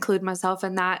and I include myself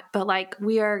in that, but like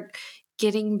we are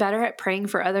getting better at praying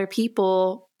for other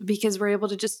people because we're able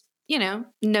to just,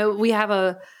 know we have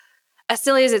as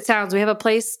silly as it sounds, we have a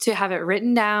place to have it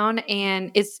written down, and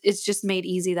it's just made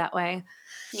easy that way.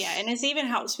 Yeah, and it's even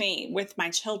helped me with my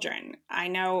children. I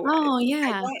know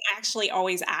I don't actually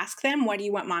always ask them, what do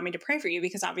you want mommy to pray for you?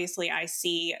 Because obviously I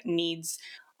see needs,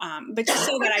 but just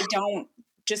so that I don't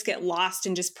just get lost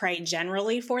and just pray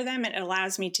generally for them, it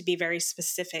allows me to be very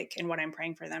specific in what I'm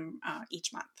praying for them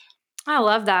each month. I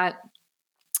love that.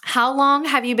 How long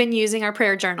have you been using our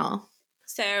prayer journal?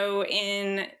 So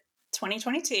in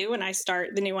 2022, when I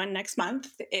start the new one next month,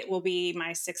 it will be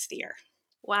my 6th year.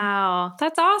 Wow,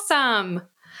 that's awesome.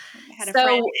 I had a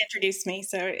friend introduce me,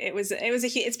 so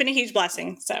it's been a huge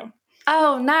blessing. So.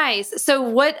 Oh, nice. So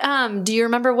what, do you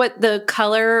remember what the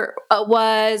color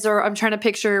was, or I'm trying to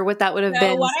picture what that would have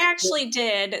been? What I actually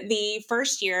did the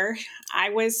first year, I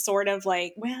was sort of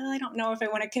like, well, I don't know if I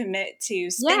want to commit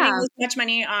to spending this much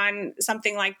money on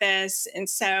something like this. And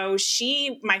so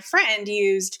my friend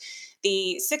used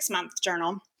the 6-month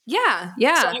journal. Yeah.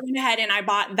 So I went ahead and I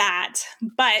bought that,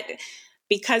 but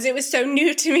because it was so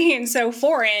new to me and so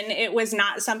foreign, it was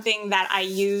not something that I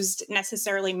used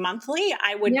necessarily monthly.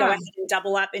 I would go ahead and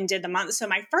double up and did the month. So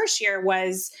my first year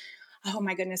was, oh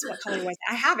my goodness, what color was it?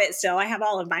 I have it still. I have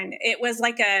all of mine. It was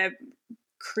like a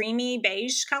creamy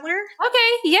beige color.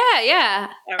 Okay. Yeah.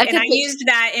 And I used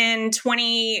that in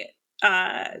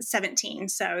 2017.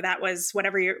 So that was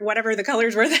whatever the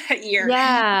colors were that year.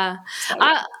 Yeah. So,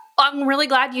 I'm really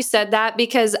glad you said that,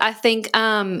 because I think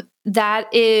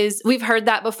we've heard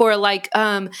that before. Like,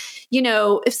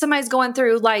 if somebody's going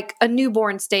through like a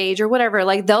newborn stage or whatever,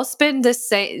 like they'll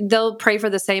pray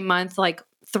for the same month, like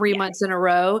 3 months in a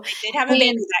row. I did have a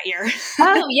baby that year.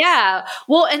 Oh yeah.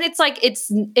 Well, and it's like,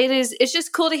 it's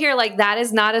just cool to hear like that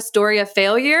is not a story of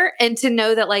failure, and to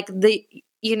know that like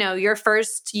your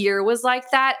first year was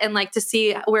like that, and like to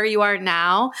see where you are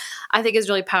now, I think is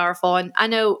really powerful. And I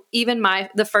know even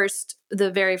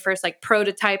the very first like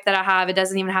prototype that I have, it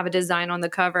doesn't even have a design on the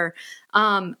cover.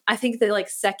 I think the like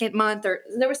second month, or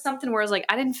there was something where I was like,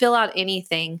 I didn't fill out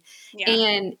anything. Yeah.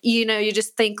 And you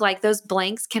just think like those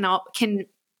blanks can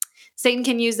Satan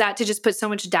can use that to just put so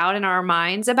much doubt in our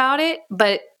minds about it.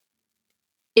 But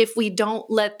if we don't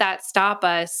let that stop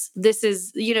us, this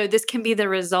can be the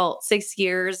result. 6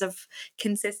 years of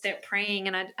consistent praying.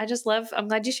 And I'm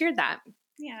glad you shared that.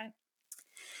 Yeah.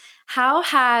 How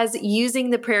has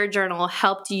using the prayer journal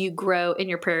helped you grow in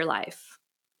your prayer life?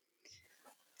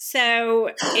 So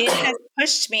it has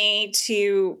pushed me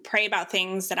to pray about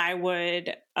things that I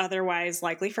would otherwise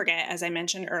likely forget, as I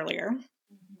mentioned earlier.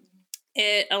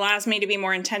 It allows me to be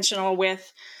more intentional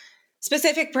with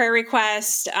specific prayer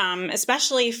requests,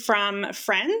 especially from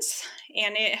friends.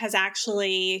 And it has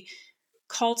actually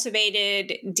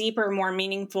cultivated deeper, more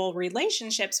meaningful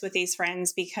relationships with these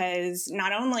friends, because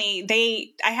not only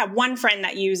I have one friend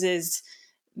that uses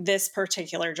this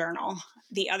particular journal.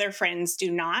 The other friends do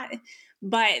not,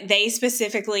 but they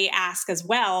specifically ask as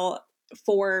well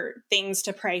for things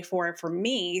to pray for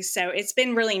me. So it's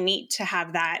been really neat to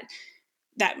have that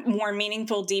more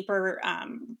meaningful, deeper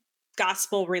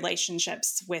gospel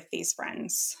relationships with these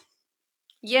friends.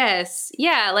 Yes.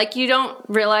 Yeah. Like you don't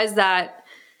realize that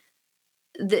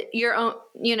your own,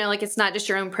 like it's not just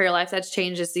your own prayer life that's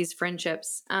changes these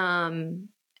friendships. And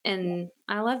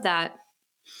I love that.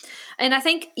 And I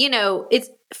think, it's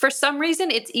for some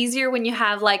reason it's easier when you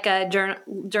have like a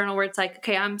journal where it's like,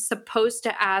 okay, I'm supposed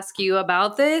to ask you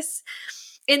about this,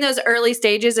 in those early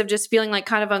stages of just feeling like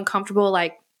kind of uncomfortable,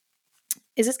 like,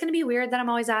 is this going to be weird that I'm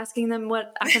always asking them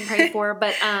what I can pray for?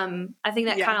 But I think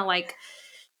that kind of like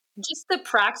just the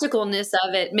practicalness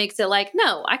of it makes it like,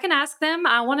 no, I can ask them.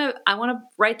 I want to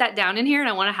write that down in here, and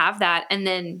I want to have that. And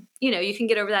then, you can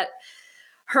get over that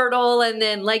hurdle. And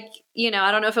then like,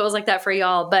 I don't know if it was like that for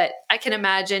y'all, but I can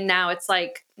imagine now it's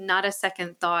like not a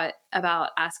second thought about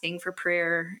asking for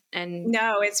prayer. And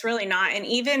no, it's really not. And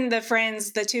even the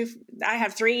friends, I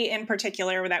have 3 in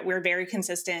particular that we're very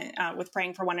consistent with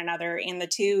praying for one another. And the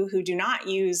 2 who do not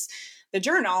use the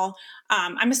journal,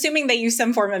 I'm assuming they use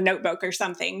some form of notebook or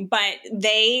something, but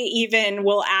they even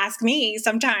will ask me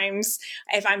sometimes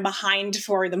if I'm behind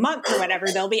for the month or whatever,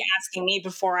 they'll be asking me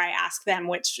before I ask them,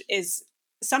 which is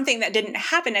something that didn't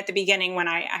happen at the beginning when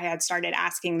I had started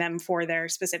asking them for their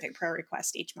specific prayer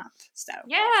request each month. So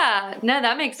yeah, no,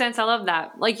 that makes sense. I love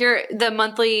that. Like the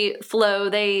monthly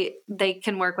flow, they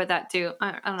can work with that too.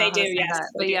 I don't know they how do, to say yes,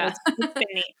 that, but yeah. It's been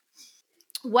neat.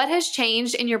 What has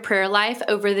changed in your prayer life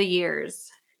over the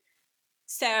years?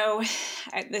 So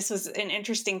this was an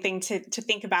interesting thing to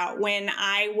think about. When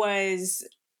I was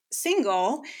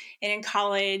single and in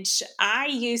college, I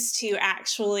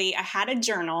had a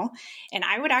journal, and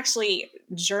I would actually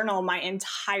journal my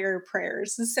entire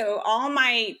prayers. So all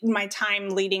my time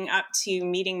leading up to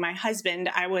meeting my husband,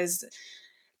 I was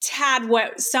tad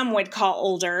what some would call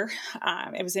older.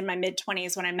 It was in my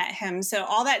mid-20s when I met him. So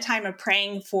all that time of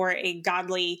praying for a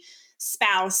godly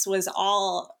spouse was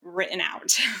all written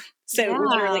out. So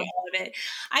literally all of it.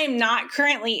 I am not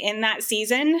currently in that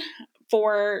season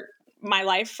for my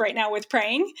life right now with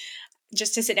praying,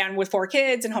 just to sit down with 4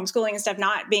 kids and homeschooling and stuff,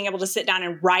 not being able to sit down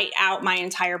and write out my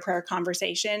entire prayer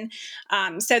conversation.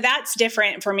 So that's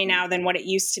different for me now than what it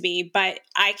used to be. But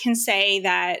I can say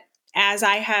that as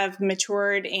I have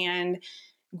matured and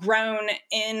grown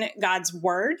in God's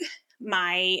word,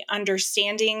 my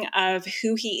understanding of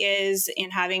who he is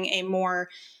and having a more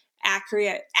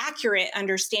accurate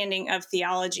understanding of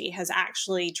theology has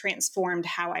actually transformed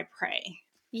how I pray.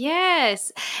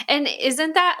 Yes. And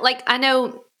isn't that like, I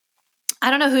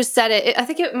don't know who said it. I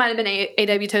think it might have been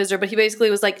A.W. Tozer, but he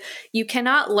basically was like, you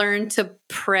cannot learn to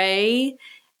pray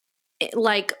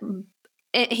like,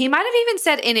 he might have even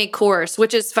said in a course,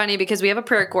 which is funny because we have a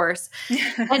prayer course.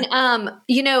 And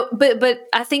but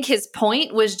I think his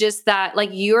point was just that like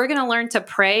you're going to learn to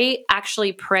pray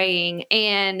actually praying.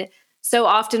 And so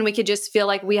often we could just feel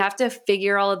like we have to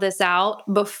figure all of this out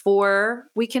before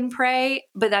we can pray,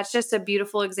 but that's just a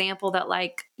beautiful example that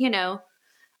like,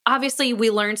 obviously we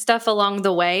learn stuff along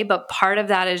the way, but part of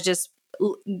that is just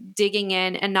digging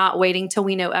in and not waiting till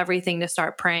we know everything to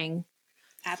start praying.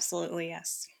 Absolutely,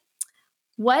 yes.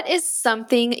 What is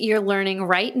something you're learning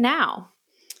right now?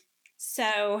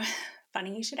 So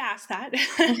funny you should ask that.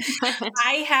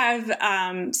 I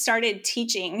have started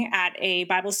teaching at a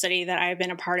Bible study that I've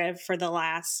been a part of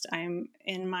I'm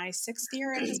in my 6th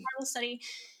year at this Bible study.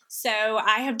 So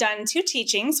I have done 2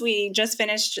 teachings. We just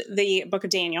finished the book of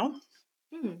Daniel.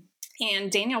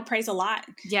 And Daniel prays a lot.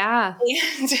 Yeah.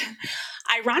 And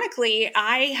ironically,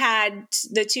 I had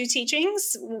the 2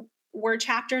 teachings were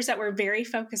chapters that were very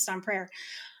focused on prayer.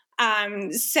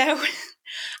 So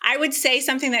I would say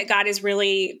something that God is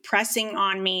really pressing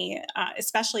on me,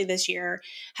 especially this year,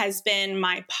 has been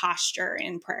my posture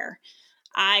in prayer.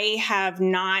 I have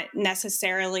not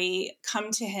necessarily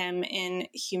come to him in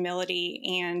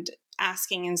humility and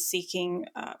asking and seeking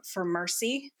for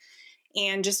mercy,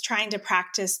 and just trying to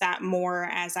practice that more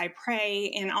as I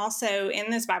pray. And also in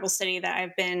this Bible study that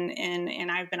I've been in, and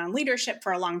I've been on leadership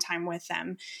for a long time with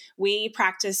them, we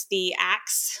practice the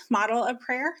ACTS model of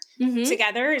prayer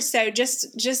together. So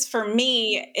just for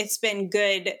me, it's been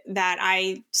good that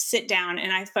I sit down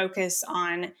and I focus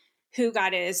on who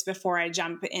God is before I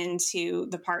jump into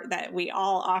the part that we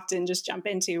all often just jump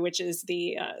into, which is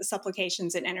the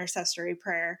supplications and intercessory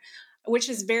prayer, which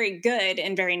is very good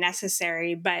and very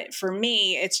necessary. But for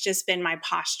me, it's just been my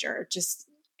posture.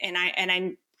 And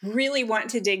I really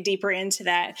want to dig deeper into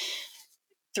that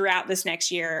throughout this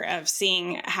next year of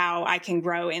seeing how I can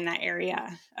grow in that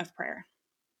area of prayer.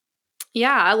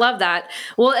 Yeah, I love that.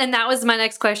 Well, and that was my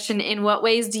next question. In what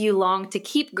ways do you long to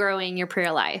keep growing your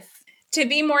prayer life? To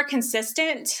be more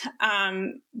consistent,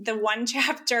 the one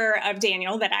chapter of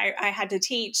Daniel that I had to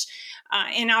teach,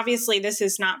 and obviously this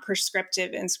is not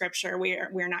prescriptive in Scripture.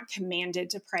 We're not commanded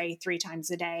to pray 3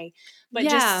 times a day, but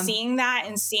just seeing that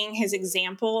and seeing his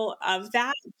example of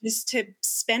that, just to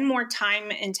spend more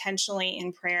time intentionally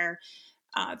in prayer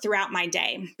throughout my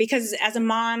day. Because as a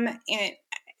mom,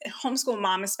 homeschool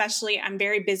mom especially, I'm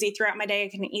very busy throughout my day. I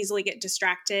can easily get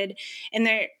distracted. And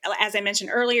there, as I mentioned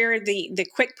earlier, the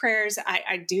quick prayers,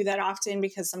 I do that often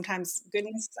because sometimes,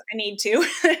 goodness, I need to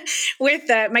with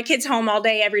my kids home all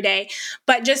day, every day.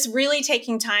 But just really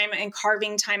taking time and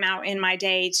carving time out in my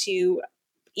day to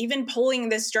even pulling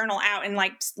this journal out and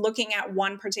like looking at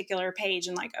one particular page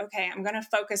and like, okay, I'm going to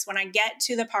focus when I get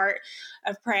to the part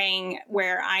of praying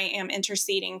where I am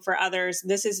interceding for others.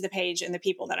 This is the page and the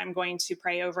people that I'm going to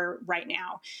pray over right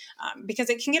now. Because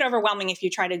it can get overwhelming if you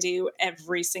try to do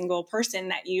every single person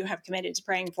that you have committed to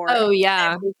praying for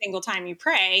every single time you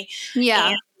pray. Yeah.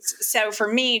 And so for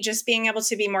me, just being able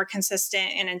to be more consistent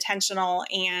and intentional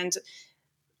and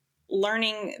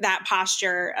learning that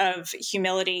posture of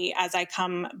humility as I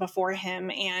come before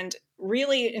him, and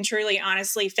really and truly,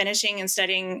 honestly, finishing and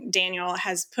studying Daniel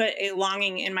has put a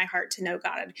longing in my heart to know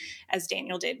God as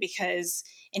Daniel did,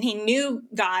 and he knew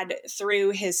God through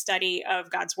his study of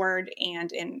God's word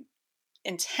and in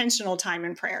intentional time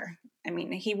in prayer. I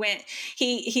mean,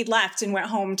 he left and went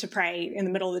home to pray in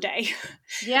the middle of the day.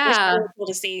 Yeah. Which is really cool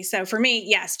to see. So for me,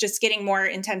 yes, just getting more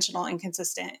intentional and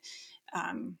consistent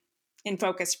in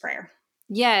focused prayer.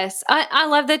 Yes. I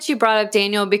love that you brought up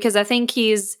Daniel, because I think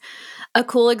he's a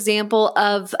cool example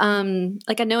of,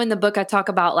 like, I know in the book I talk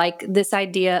about like this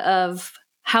idea of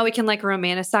how we can like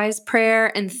romanticize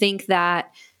prayer and think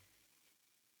that,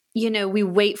 we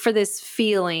wait for this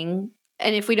feeling.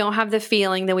 And if we don't have the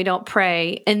feeling, then we don't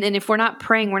pray. And then if we're not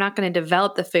praying, we're not going to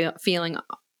develop the feeling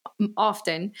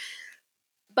often.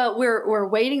 But we're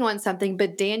waiting on something.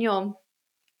 But Daniel,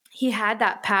 he had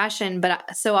that passion,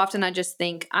 but so often I just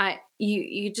think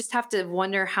you just have to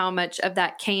wonder how much of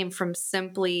that came from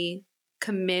simply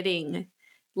committing,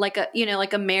 like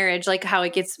a marriage, like how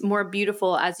it gets more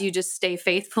beautiful as you just stay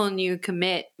faithful and you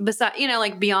commit. Besides,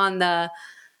 like beyond the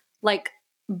like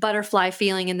butterfly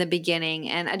feeling in the beginning.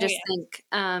 And I just think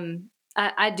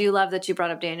I do love that you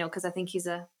brought up Daniel, because I think he's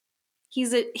a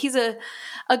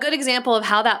good example of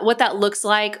what that looks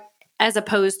like, as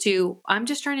opposed to I'm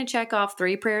just trying to check off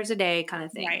 3 prayers a day kind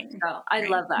of thing. Right. So I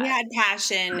love that. He had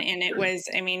passion, and it was,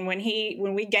 I mean, when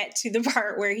we get to the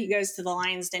part where he goes to the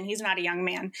lion's den, he's not a young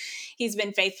man. He's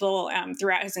been faithful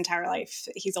throughout his entire life.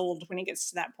 He's old when he gets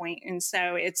to that point. And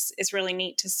so it's really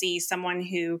neat to see someone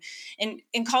who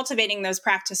in cultivating those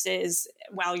practices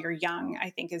while you're young, I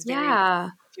think is very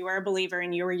important. If you are a believer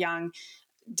and you were young,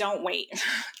 don't wait.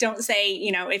 Don't say,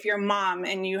 if you're a mom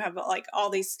and you have like all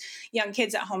these young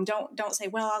kids at home, don't say,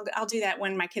 well, I'll do that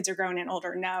when my kids are grown and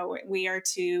older. No, we are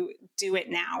to do it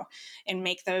now and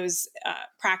make those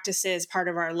practices part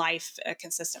of our life, a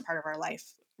consistent part of our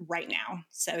life right now,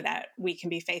 so that we can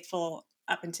be faithful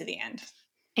up into the end.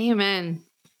 Amen.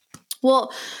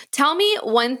 Well, tell me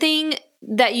one thing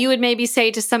that you would maybe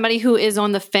say to somebody who is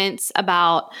on the fence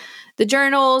about the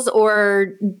journals,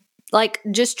 or like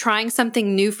just trying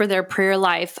something new for their prayer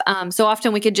life. So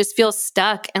often we could just feel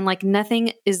stuck and like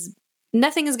nothing is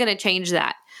going to change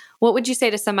that. What would you say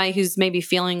to somebody who's maybe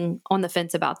feeling on the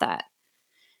fence about that?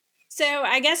 So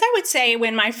I guess I would say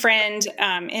when my friend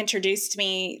introduced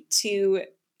me to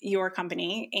your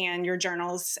company and your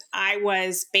journals, I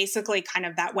was basically kind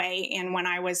of that way. And when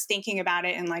I was thinking about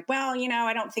it and like, well,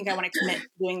 I don't think I want to commit to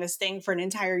doing this thing for an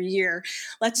entire year.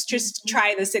 Let's just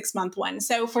try the 6-month one.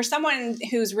 So for someone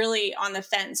who's really on the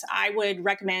fence, I would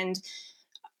recommend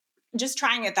just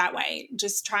trying it that way,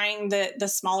 just trying the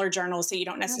smaller journal so you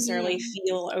don't necessarily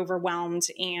feel overwhelmed.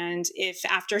 And if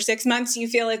after 6 months you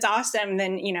feel it's awesome,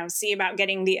 then, see about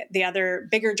getting the other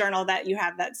bigger journal that you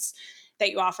have that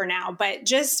you offer now. But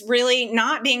just really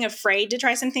not being afraid to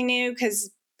try something new,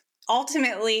 because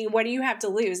ultimately, what do you have to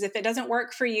lose? If it doesn't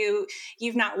work for you,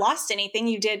 you've not lost anything.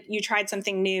 You tried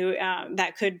something new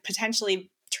that could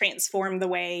potentially transform the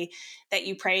way that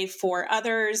you pray for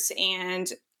others.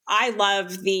 And I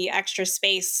love the extra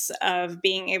space of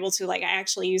being able to, I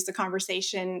actually use the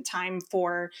conversation time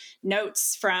for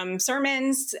notes from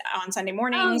sermons on Sunday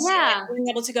mornings. Oh, yeah. Being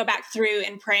able to go back through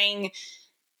and praying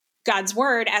God's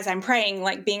word as I'm praying,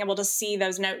 being able to see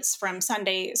those notes from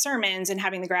Sunday sermons and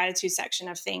having the gratitude section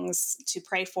of things to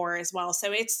pray for as well.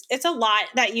 So it's a lot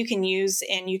that you can use,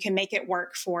 and you can make it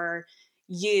work for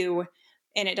you.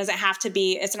 And it doesn't have to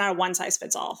be, it's not a one size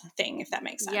fits all thing, if that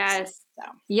makes sense. Yes.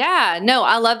 So. Yeah, no,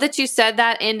 I love that you said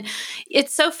that. And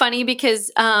it's so funny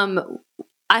because,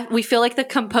 we feel like the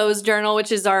Compose journal, which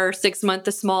is our 6-month,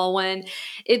 the small one,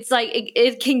 it's like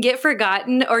it can get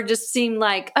forgotten or just seem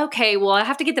like, okay, well, I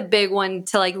have to get the big one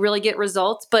to really get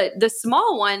results. But the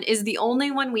small one is the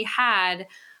only one we had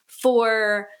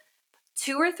for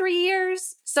 2 or 3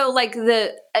 years. So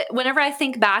whenever I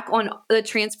think back on the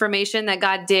transformation that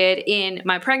God did in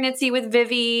my pregnancy with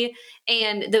Vivi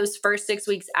and those first 6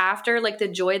 weeks after, the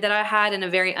joy that I had in a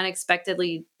very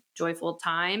unexpectedly joyful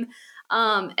time.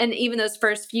 And even those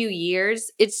first few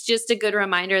years, it's just a good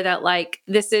reminder that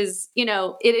this is,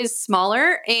 it is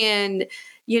smaller and,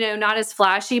 not as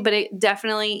flashy, but it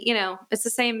definitely, it's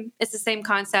the same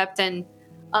concept. And,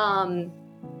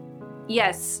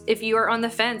 yes, if you are on the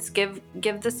fence, give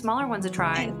the smaller ones a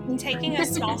try. And taking a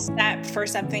small step for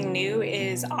something new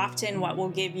is often what will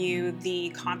give you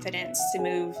the confidence to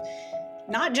move.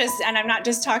 And I'm not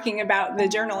just talking about the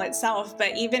journal itself,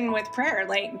 but even with prayer,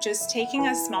 just taking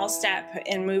a small step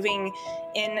and moving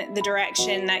in the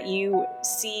direction that you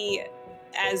see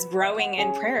as growing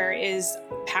in prayer is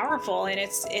powerful, and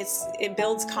it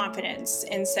builds confidence.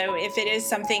 And so if it is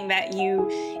something that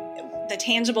the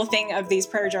tangible thing of these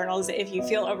prayer journals, if you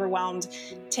feel overwhelmed,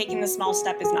 taking the small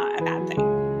step is not a bad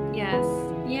thing. Yes.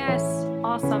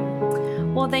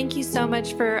 Awesome. Well, thank you so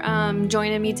much for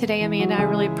joining me today, Amanda. I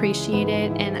really appreciate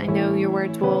it. And I know your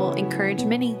words will encourage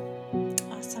many.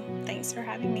 Awesome. Thanks for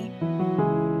having me.